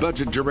 Back as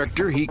budget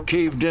director, he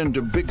caved in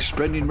to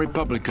big-spending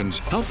Republicans,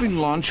 helping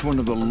launch one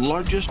of the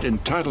largest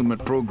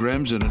entitlement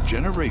programs in a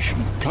generation,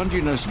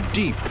 plunging us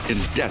deep in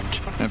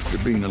debt. After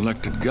being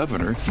elected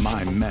governor,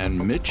 my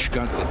man Mitch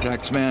got the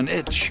taxman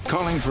itch,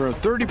 calling for a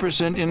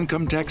 30%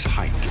 income tax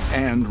hike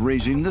and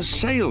raising the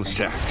sales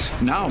tax.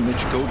 Now Mitch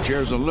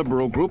co-chairs a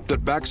liberal group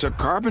that backs a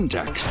carbon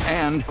tax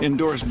and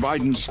endorsed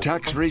Biden's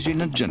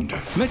tax-raising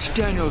agenda. Mitch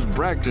Daniels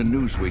bragged to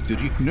Newsweek that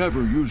he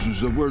never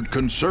uses the word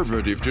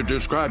conservative to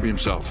describe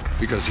himself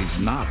because he's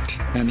not.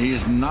 And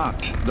he's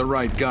not the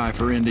right guy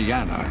for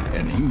Indiana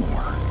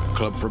anymore.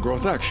 Club for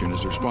Growth Action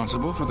is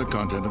responsible for the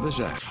content of this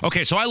ad.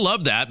 Okay, so I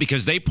love that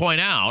because they point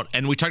out,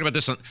 and we talked about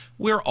this,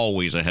 we're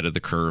always ahead of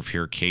the curve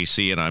here,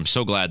 Casey, and I'm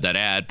so glad that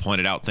ad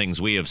pointed out things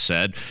we have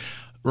said.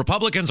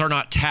 Republicans are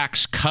not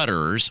tax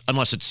cutters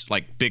unless it's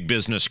like big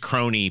business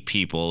crony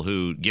people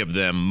who give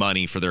them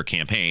money for their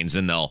campaigns,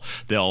 and they'll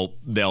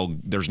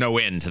there's no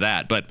end to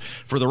that. But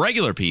for the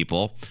regular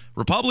people,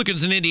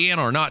 Republicans in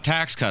Indiana are not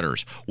tax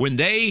cutters. When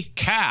they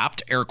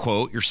capped, air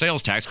quote, your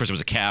sales tax, of course, there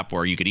was a cap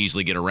where you could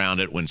easily get around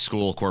it when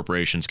school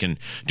corporations can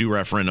do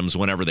referendums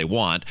whenever they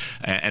want.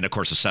 And of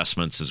course,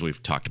 assessments, as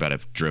we've talked about,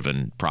 have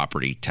driven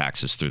property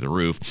taxes through the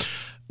roof.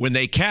 When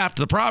they capped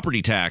the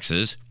property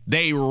taxes,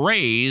 they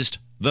raised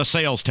the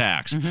sales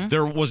tax.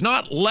 There was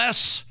not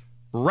less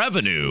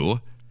revenue.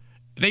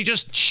 They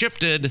just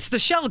shifted. It's the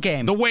shell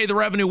game. The way the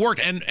revenue worked.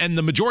 And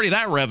the majority of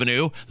that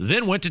revenue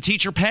then went to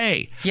teacher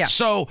pay. Yeah.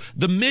 So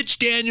the Mitch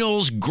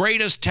Daniels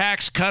greatest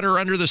tax cutter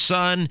under the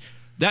sun,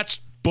 that's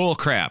bull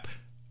crap.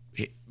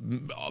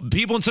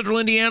 People in central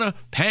Indiana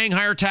paying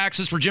higher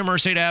taxes for Jim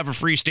Irsay to have a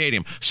free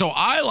stadium. So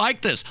I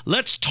like this.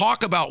 Let's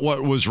talk about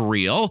what was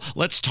real.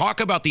 Let's talk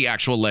about the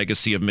actual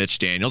legacy of Mitch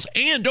Daniels.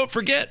 And don't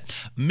forget,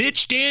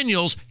 Mitch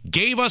Daniels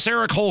gave us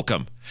Eric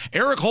Holcomb.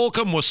 Eric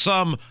Holcomb was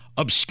some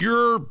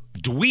obscure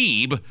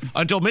dweeb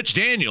until Mitch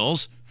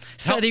Daniels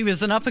said he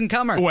was an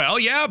up-and-comer. Well,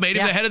 yeah, made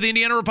him the head of the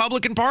Indiana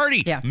Republican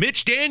Party. Yeah.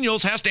 Mitch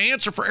Daniels has to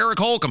answer for Eric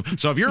Holcomb.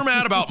 So if you're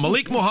mad about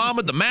Malik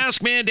Muhammad, the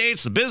mask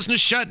mandates, the business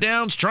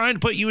shutdowns, trying to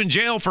put you in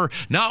jail for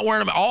not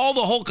wearing them, all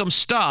the Holcomb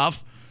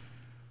stuff,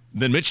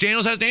 then Mitch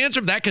Daniels has to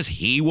answer for that because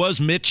he was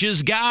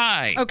Mitch's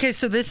guy. Okay,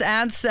 so this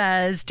ad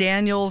says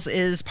Daniels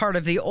is part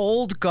of the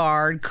old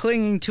guard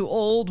clinging to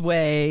old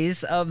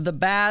ways of the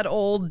bad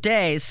old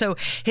days. So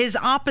his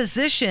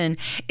opposition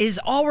is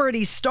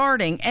already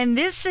starting, and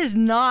this is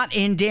not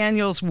in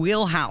Daniels'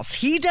 wheelhouse.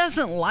 He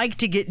doesn't like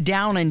to get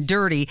down and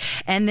dirty,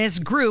 and this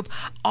group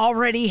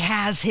already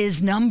has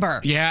his number.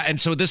 Yeah, and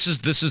so this is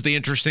the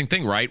interesting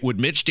thing, right?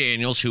 Would Mitch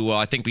Daniels, who will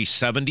I think be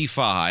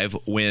 75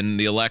 when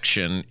the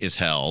election is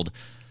held,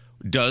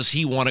 does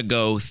he want to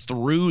go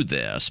through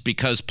this?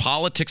 Because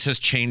politics has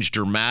changed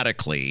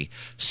dramatically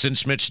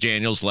since Mitch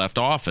Daniels left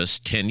office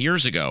 10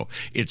 years ago.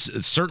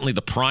 It's certainly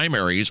the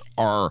primaries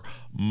are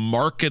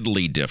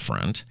markedly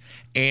different.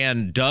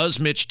 And does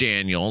Mitch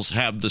Daniels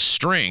have the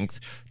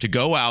strength to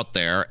go out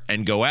there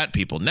and go at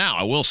people? Now,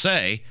 I will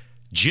say,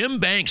 Jim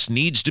Banks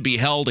needs to be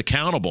held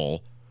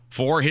accountable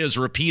for his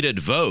repeated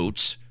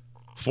votes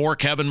for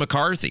Kevin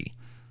McCarthy.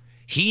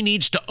 He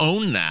needs to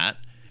own that.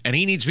 And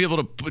he needs to be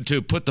able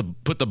to put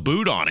the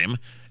boot on him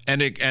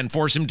and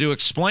force him to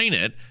explain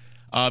it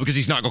because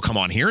he's not going to come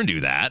on here and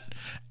do that.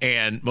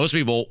 And most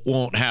people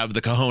won't have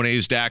the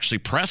cojones to actually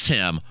press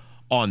him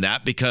on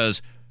that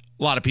because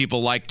a lot of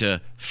people like to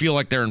feel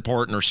like they're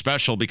important or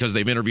special because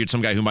they've interviewed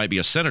some guy who might be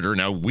a senator.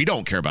 Now, we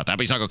don't care about that,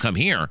 but he's not going to come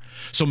here.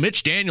 So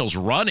Mitch Daniels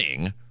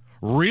running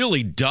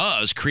really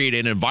does create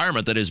an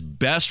environment that is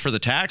best for the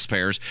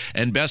taxpayers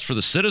and best for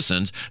the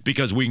citizens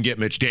because we can get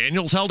Mitch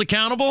Daniels held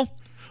accountable.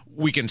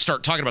 We can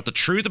start talking about the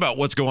truth about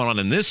what's going on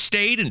in this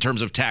state in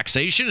terms of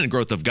taxation and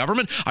growth of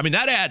government. I mean,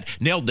 that ad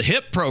nailed the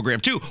HIP program,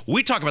 too.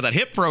 We talk about that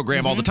HIP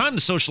program all the time,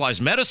 the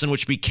socialized medicine,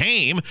 which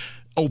became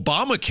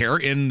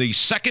Obamacare in the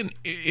second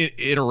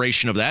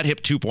iteration of that, HIP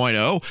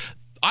 2.0.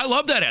 I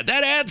love that ad.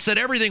 That ad said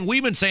everything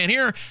we've been saying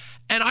here.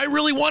 And I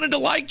really wanted to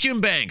like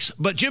Jim Banks,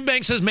 but Jim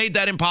Banks has made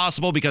that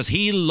impossible because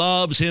he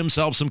loves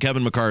himself some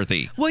Kevin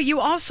McCarthy. Well, you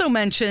also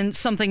mentioned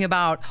something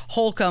about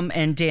Holcomb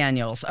and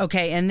Daniels.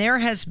 Okay, and there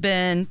has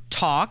been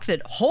talk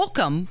that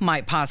Holcomb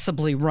might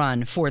possibly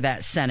run for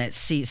that Senate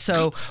seat.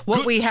 So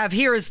what we have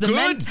here is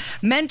the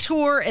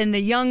mentor and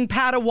the young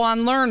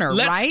Padawan learner,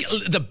 right?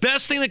 The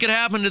best thing that could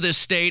happen to this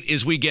state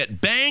is we get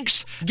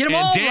Banks and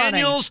running.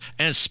 Daniels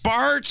and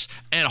Spartz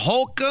and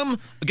Holcomb,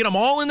 get them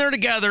all in there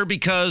together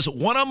because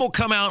one of them will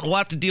come out and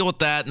we'll have to deal with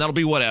that, and that'll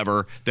be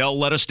whatever. They'll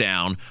let us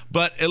down.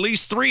 But at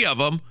least three of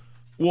them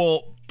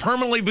will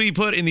permanently be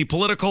put in the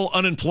political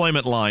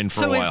unemployment line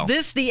for a while. So is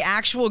this the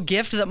actual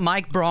gift that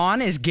Mike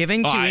Braun is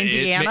giving to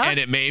Indiana? And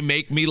it may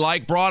make me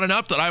like Braun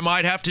enough that I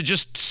might have to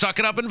just suck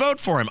it up and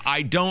vote for him.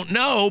 I don't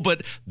know,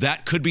 but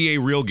that could be a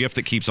real gift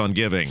that keeps on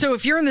giving. So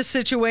if you're in the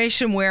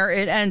situation where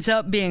it ends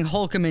up being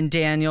Holcomb and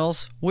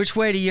Daniels, which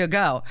way do you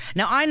go?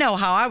 Now, I know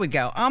how I would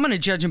go. I'm going to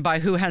judge him by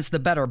who has the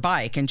better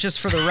bike. And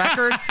just for the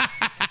record,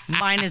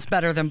 mine is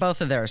better than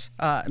both of theirs.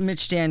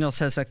 Mitch Daniels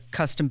has a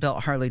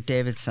custom-built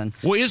Harley-Davidson.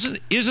 Well,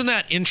 isn't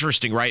that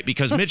interesting, right?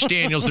 Because Mitch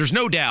Daniels, there's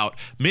no doubt,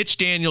 Mitch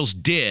Daniels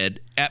did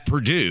at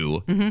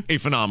Purdue a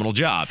phenomenal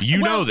job. You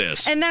know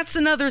this. And that's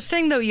another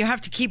thing, though, you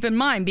have to keep in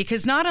mind,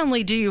 because not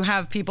only do you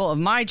have people of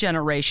my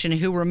generation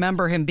who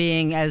remember him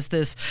being as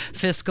this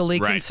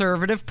fiscally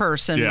conservative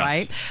person,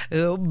 right?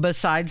 Who,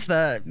 besides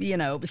the,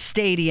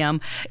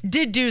 stadium,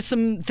 did do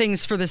some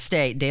things for the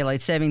state.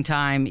 Daylight saving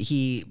time,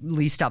 he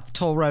leased out the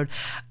toll road.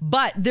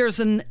 But there's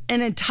an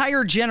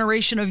entire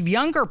generation of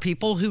younger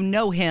people who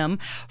know him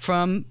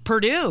from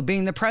Purdue,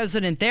 being the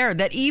president there,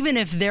 that even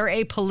if they're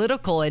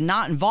apolitical and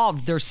not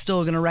involved, they're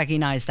still going going to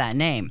recognize that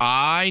name.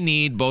 I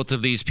need both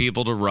of these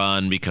people to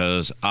run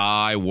because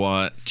I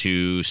want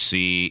to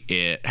see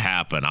it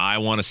happen. I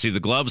want to see the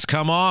gloves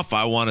come off.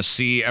 I want to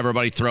see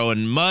everybody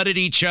throwing mud at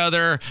each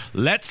other.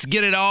 Let's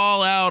get it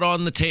all out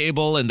on the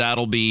table, and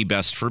that'll be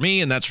best for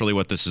me. And that's really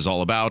what this is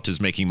all about, is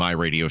making my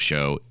radio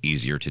show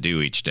easier to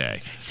do each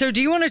day. So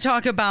do you want to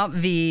talk about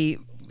the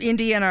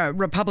Indiana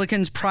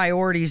Republicans'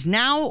 priorities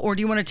now, or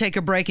do you want to take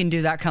a break and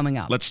do that coming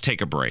up? Let's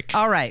take a break.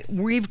 All right.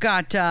 We've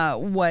got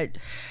what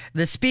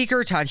the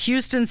Speaker, Todd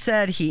Houston,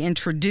 said. He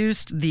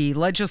introduced the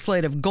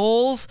legislative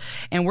goals,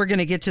 and we're going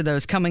to get to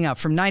those coming up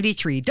from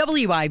 93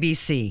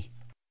 WIBC.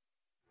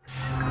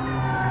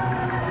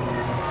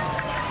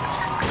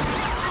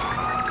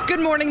 Good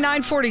morning,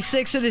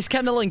 9:46. It is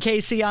Kendall and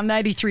Casey on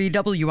 93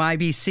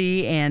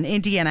 WIBC, and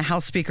Indiana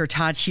House Speaker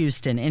Todd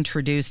Houston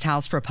introduced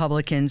House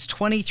Republicans'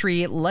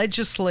 23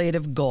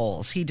 legislative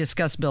goals. He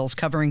discussed bills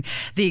covering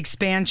the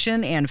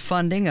expansion and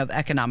funding of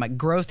economic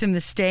growth in the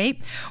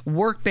state,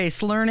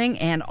 work-based learning,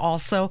 and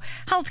also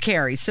health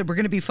care. He said we're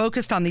going to be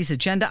focused on these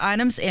agenda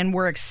items, and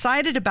we're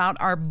excited about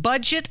our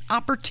budget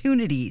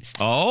opportunities.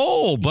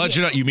 Oh,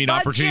 budget. Yeah, you mean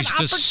budget opportunities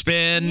to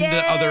spend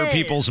other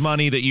people's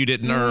money that you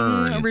didn't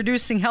earn.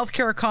 Reducing health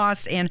care costs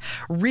and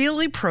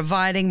really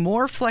providing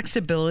more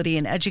flexibility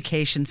in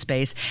education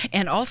space,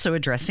 and also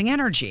addressing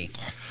energy.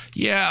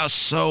 Yeah,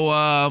 so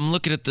I'm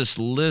looking at this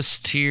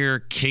list here.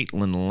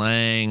 Caitlin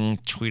Lang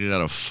tweeted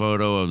out a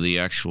photo of the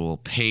actual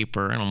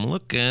paper, and I'm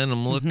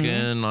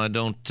looking. I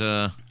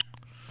don't...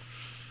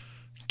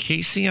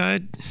 Casey,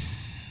 and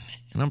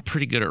I'm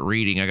pretty good at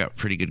reading. I got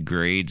pretty good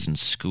grades in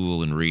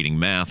school in reading.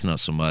 Math, not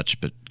so much,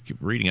 but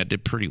reading I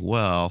did pretty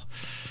well.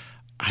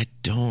 I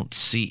don't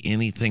see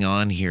anything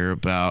on here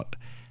about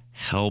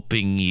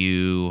helping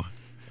you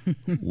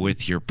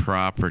with your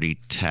property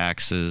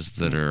taxes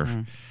that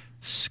are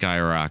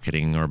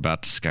skyrocketing or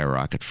about to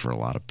skyrocket for a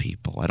lot of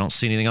people. I don't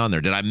see anything on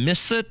there. Did I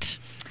miss it?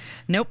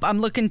 Nope, I'm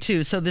looking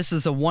too. So this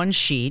is a one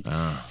sheet.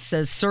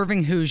 Says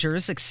serving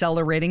Hoosiers,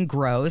 accelerating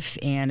growth,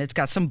 and it's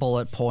got some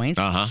bullet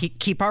points.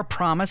 Keep our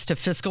promise to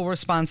fiscal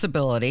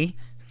responsibility.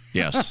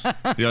 Yes.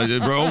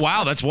 Oh,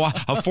 wow. That's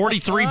a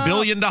 $43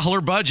 billion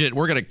budget.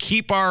 We're going to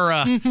keep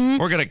our,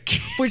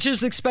 which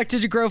is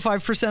expected to grow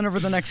 5% over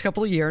the next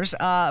couple of years.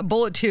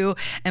 Bullet 2,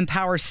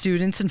 empower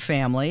students and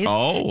families.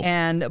 Oh.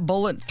 And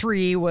bullet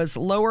 3 was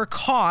lower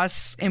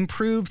costs,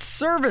 improved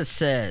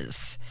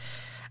services.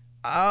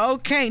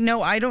 Okay,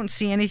 no, I don't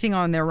see anything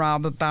on there,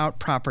 Rob, about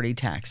property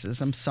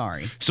taxes. I'm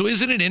sorry. So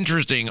isn't it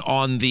interesting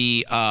on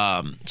the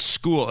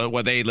school,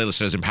 what they list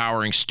as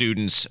empowering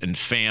students and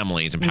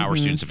families,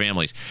 students and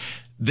families,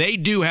 they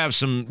do have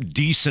some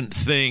decent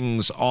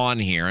things on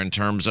here in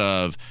terms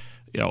of,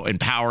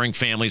 empowering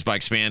families by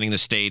expanding the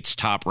state's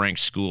top-ranked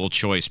school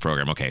choice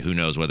program. Okay, who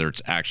knows whether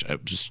it's actually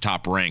just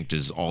top-ranked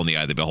is all in the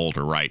eye of the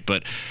beholder, right?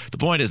 But the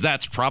point is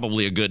that's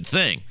probably a good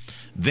thing.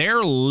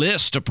 Their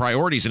list of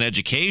priorities in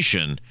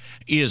education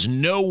is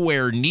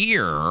nowhere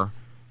near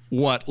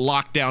what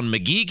Lockdown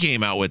McGee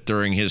came out with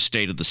during his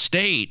State of the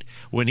State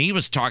when he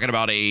was talking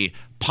about a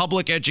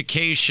public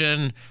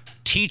education,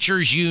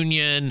 teachers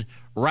union,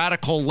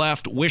 radical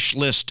left wish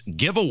list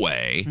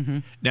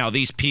giveaway. Now,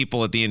 these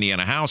people at the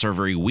Indiana House are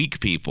very weak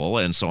people,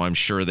 and so I'm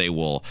sure they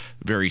will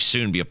very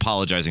soon be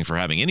apologizing for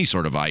having any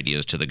sort of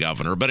ideas to the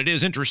governor. But it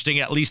is interesting,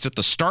 at least at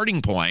the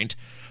starting point,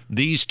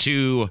 these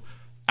two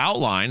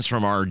outlines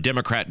from our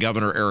Democrat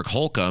Governor Eric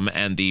Holcomb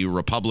and the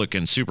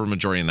Republican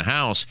supermajority in the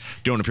House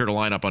don't appear to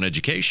line up on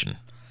education.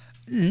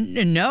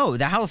 No,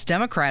 the House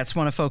Democrats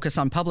want to focus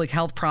on public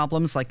health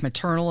problems like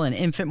maternal and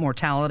infant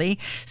mortality,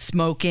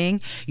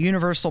 smoking,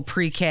 universal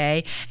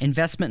pre-K,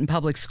 investment in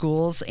public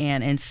schools,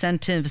 and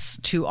incentives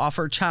to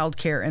offer child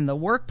care in the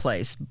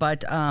workplace.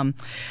 But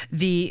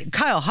the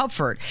Kyle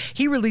Hupford,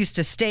 he released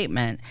a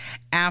statement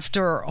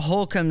after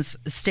Holcomb's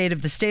State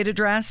of the State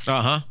address,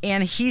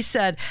 and he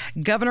said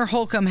Governor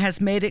Holcomb has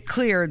made it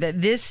clear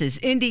that this is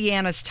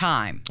Indiana's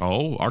time.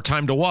 Oh, our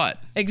time to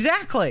what?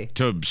 Exactly.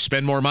 To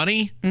spend more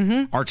money?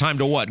 Our time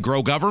to what?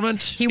 Grow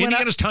government?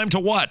 Indiana's time to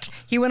what?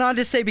 He went on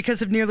to say,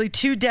 because of nearly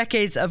 2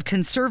 decades of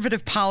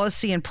conservative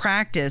policy and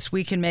practice,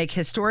 we can make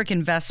historic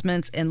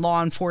investments in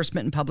law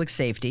enforcement and public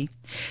safety,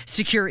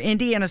 secure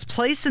Indiana's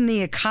place in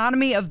the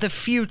economy of the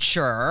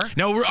future.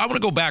 Now, I want to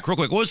go back real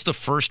quick. What was the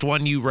first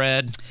one you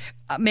read?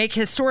 Make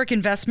historic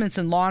investments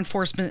in law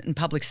enforcement and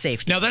public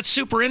safety. Now, that's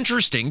super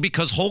interesting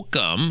because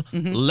Holcomb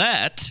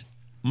let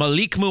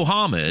Malik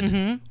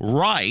Muhammad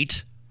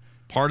write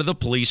part of the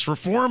police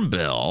reform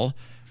bill.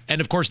 And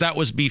of course, that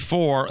was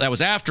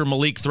after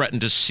Malik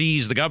threatened to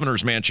seize the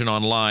governor's mansion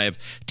on live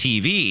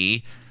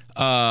TV.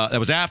 That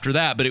was after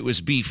that, but it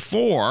was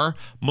before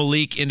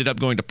Malik ended up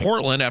going to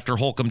Portland after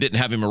Holcomb didn't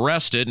have him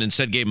arrested and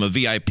instead gave him a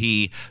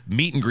VIP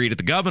meet and greet at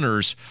the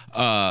governor's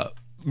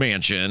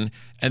mansion.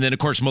 And then, of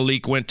course,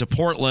 Malik went to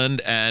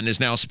Portland and is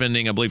now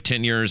spending, I believe,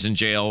 10 years in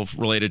jail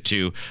related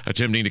to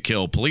attempting to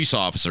kill police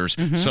officers.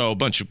 So a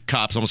bunch of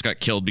cops almost got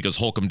killed because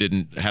Holcomb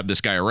didn't have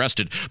this guy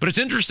arrested. But it's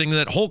interesting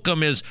that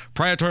Holcomb is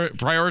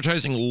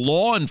prioritizing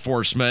law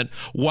enforcement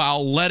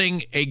while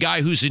letting a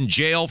guy who's in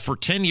jail for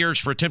 10 years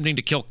for attempting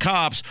to kill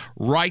cops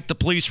write the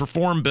police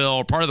reform bill,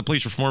 or part of the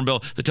police reform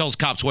bill that tells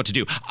cops what to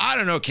do. I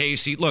don't know,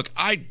 Casey. Look,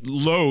 I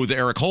loathe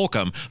Eric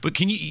Holcomb, but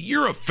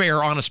you're a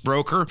fair, honest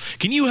broker.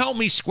 Can you help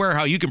me square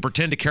how you can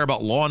pretend to care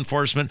about law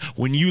enforcement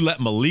when you let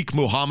Malik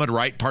Muhammad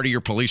write part of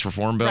your police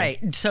reform bill?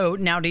 Right. So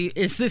now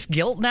is this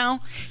guilt now?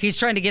 He's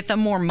trying to get them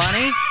more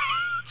money?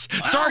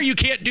 Sorry you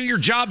can't do your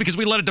job because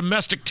we let a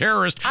domestic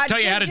terrorist tell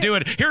you how to do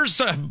it. Here's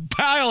a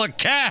pile of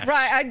cash.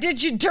 Right, I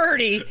did you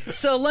dirty,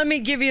 so let me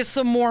give you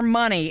some more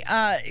money.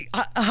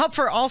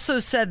 Hupfer also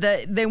said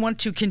that they want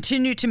to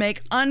continue to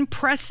make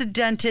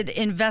unprecedented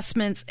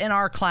investments in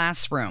our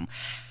classroom.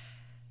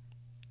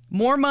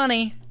 More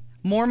money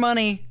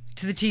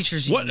to the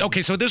teachers union.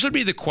 Okay, so this would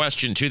be the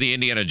question to the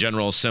Indiana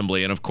General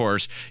Assembly. And of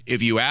course,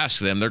 if you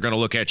ask them, they're going to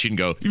look at you and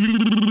go,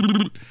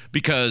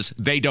 because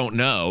they don't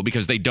know,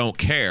 because they don't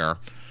care.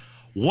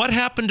 What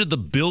happened to the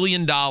 $1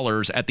 billion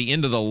at the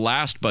end of the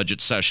last budget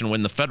session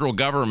when the federal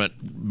government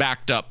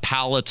backed up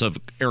pallets of,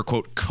 air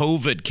quote,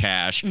 COVID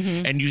cash,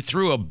 and you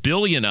threw $1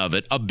 billion of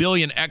it, $1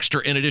 billion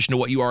extra in addition to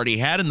what you already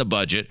had in the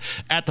budget,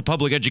 at the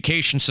public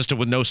education system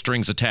with no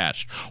strings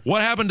attached?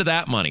 What happened to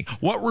that money?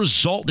 What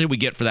result did we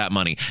get for that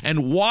money?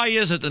 And why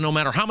is it that no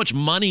matter how much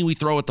money we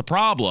throw at the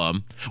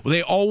problem,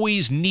 they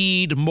always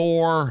need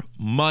more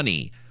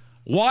money?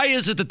 Why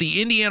is it that the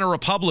Indiana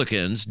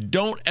Republicans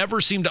don't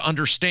ever seem to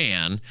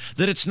understand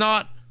that it's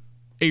not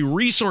a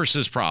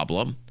resources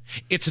problem,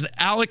 it's an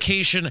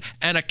allocation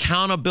and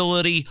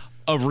accountability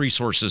of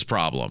resources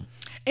problem?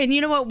 And you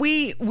know what?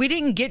 We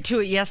didn't get to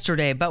it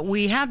yesterday, but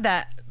we had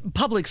that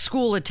public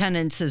school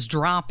attendance is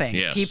dropping.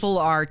 Yes. People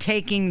are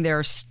taking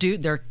their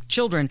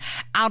children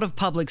out of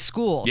public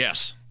school.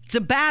 Yes. It's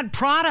a bad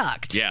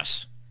product.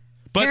 Yes.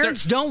 But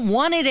parents don't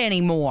want it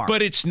anymore.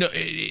 But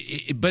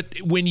but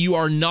when you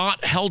are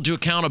not held to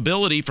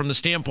accountability from the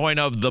standpoint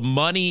of the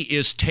money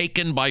is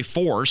taken by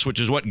force, which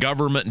is what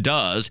government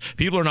does,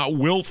 people are not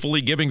willfully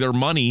giving their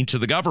money to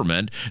the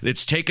government.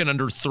 It's taken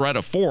under threat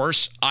of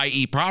force,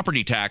 i.e.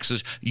 property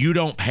taxes. You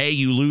don't pay,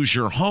 you lose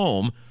your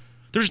home.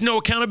 There's no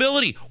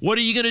accountability. What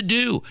are you going to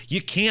do?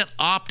 You can't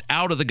opt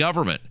out of the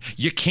government.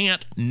 You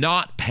can't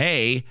not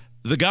pay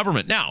the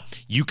government. Now,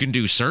 you can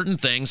do certain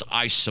things,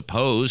 I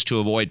suppose,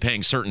 to avoid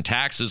paying certain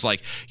taxes,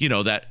 like,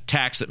 that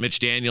tax that Mitch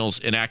Daniels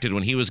enacted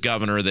when he was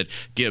governor that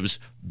gives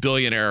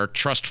billionaire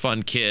trust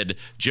fund kid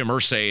Jim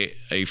Irsay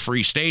a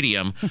free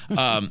stadium.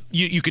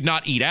 You could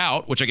not eat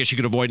out, which I guess you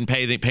could avoid in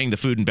paying the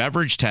food and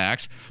beverage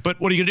tax.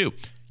 But what are you going to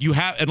do?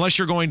 Unless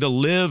you're going to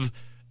live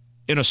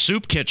in a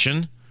soup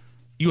kitchen,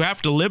 you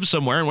have to live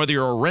somewhere, and whether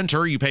you're a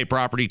renter, you pay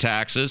property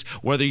taxes.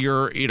 Whether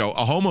you're, a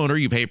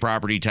homeowner, you pay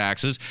property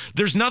taxes.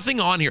 There's nothing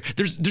on here.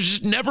 There's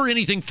just never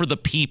anything for the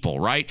people,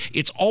 right?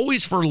 It's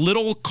always for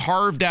little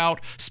carved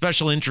out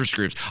special interest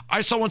groups. I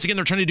saw once again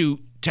they're trying to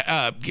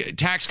do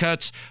tax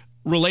cuts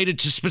related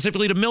to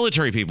specifically to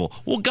military people.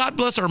 Well, God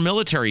bless our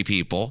military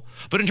people,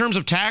 but in terms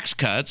of tax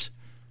cuts,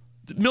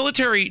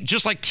 military,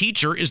 just like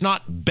teacher, is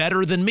not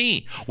better than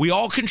me. We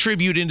all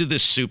contribute into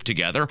this soup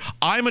together.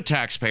 I'm a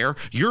taxpayer.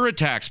 You're a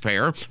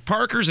taxpayer.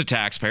 Parker's a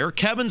taxpayer.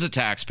 Kevin's a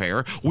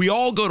taxpayer. We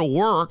all go to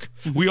work.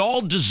 We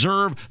all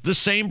deserve the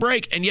same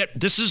break. And yet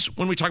this is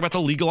when we talk about the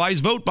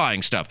legalized vote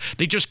buying stuff.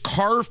 They just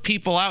carve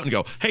people out and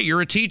go, hey,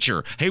 you're a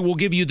teacher. Hey, we'll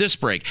give you this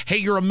break. Hey,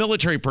 you're a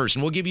military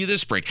person. We'll give you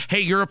this break. Hey,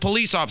 you're a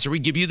police officer. We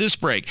give you this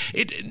break.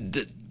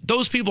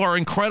 Those people are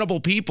incredible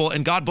people,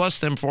 and God bless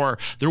them for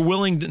their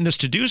willingness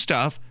to do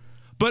stuff.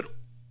 But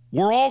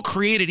we're all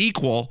created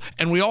equal,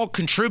 and we all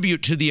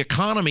contribute to the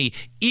economy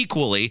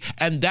equally,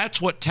 and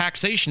that's what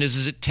taxation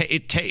is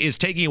it is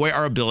taking away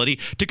our ability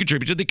to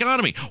contribute to the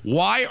economy.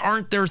 Why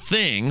aren't there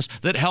things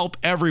that help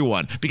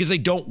everyone? Because they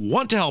don't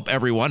want to help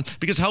everyone,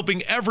 because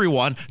helping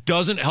everyone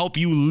doesn't help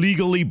you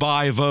legally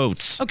buy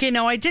votes. Okay,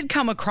 now I did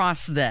come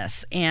across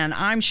this, and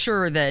I'm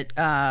sure that,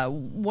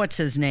 what's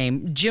his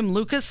name? Jim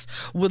Lucas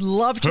would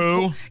love to.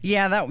 Who?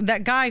 Yeah,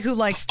 that guy who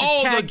likes to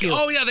tag you.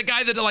 Oh, yeah, the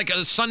guy that like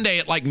a Sunday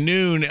at like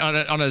noon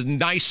on a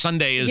nice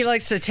Sunday is he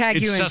likes to tag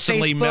you in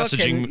incessantly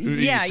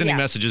Facebook sending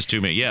messages to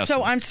me. Yes.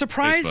 So I'm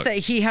surprised Facebook. that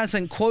he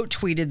hasn't quote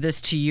tweeted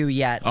this to you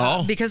yet.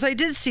 Because I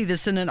did see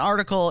this in an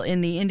article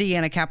in the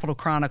Indiana Capitol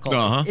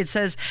Chronicle. It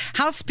says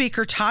House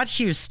Speaker Todd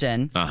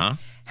Houston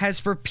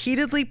has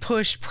repeatedly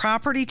pushed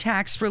property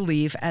tax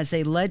relief as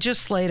a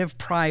legislative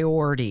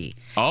priority.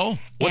 Oh,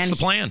 what's the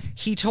plan?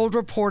 He told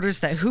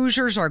reporters that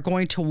Hoosiers are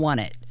going to want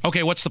it.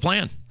 Okay, what's the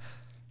plan?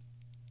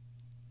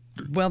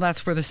 Well,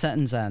 that's where the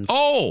sentence ends.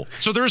 Oh,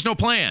 so there is no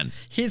plan.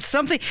 It's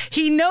something,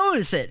 he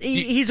knows it.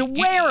 He's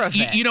aware of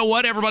it. You know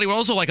what? Everybody would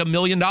also like $1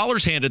 million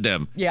handed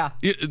them. Yeah.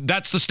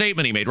 That's the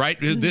statement he made, right?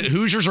 The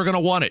Hoosiers are going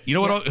to want it. You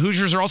know what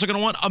Hoosiers are also going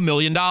to want? $1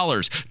 million.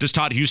 Does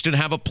Todd Houston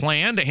have a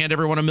plan to hand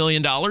everyone $1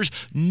 million?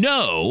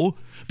 No,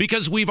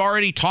 because we've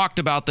already talked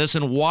about this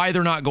and why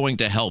they're not going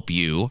to help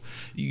you,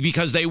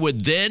 because they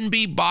would then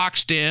be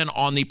boxed in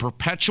on the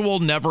perpetual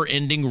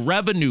never-ending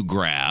revenue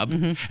grab.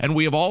 And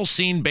we have all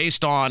seen,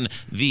 based on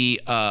the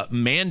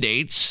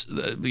mandates,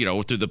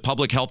 through the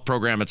public health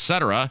program, et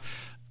cetera,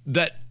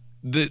 that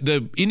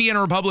the Indiana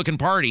Republican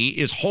Party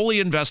is wholly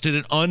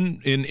invested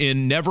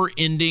in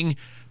never-ending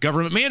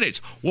government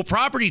mandates. Well,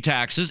 property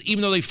taxes,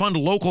 even though they fund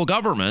local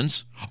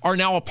governments, are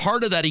now a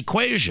part of that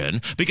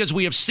equation, because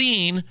we have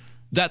seen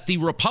that the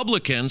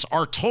Republicans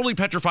are totally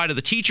petrified of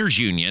the teachers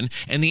union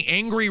and the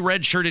angry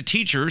red-shirted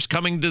teachers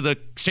coming to the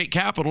state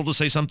capitol to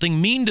say something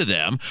mean to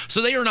them.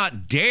 So they are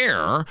not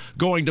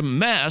going to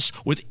mess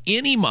with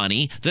any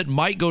money that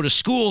might go to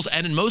schools.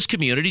 And in most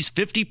communities,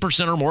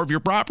 50% or more of your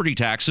property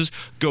taxes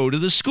go to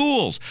the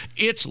schools.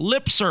 It's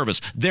lip service.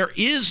 There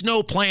is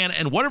no plan,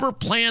 and whatever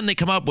plan they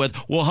come up with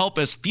will help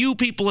as few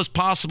people as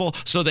possible,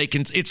 so they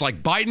can. It's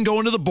like Biden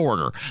going to the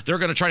border. They're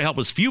going to try to help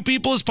as few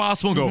people as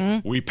possible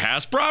and go, we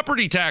passed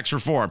property tax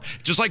reform.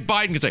 Just like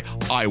Biden could say,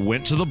 I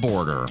went to the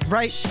border.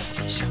 Right.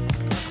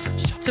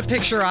 It's a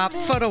picture op,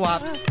 photo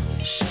op.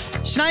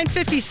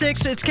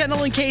 9:56, it's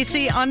Kendall and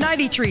Casey on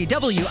 93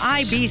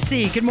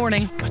 WIBC. Good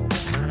morning.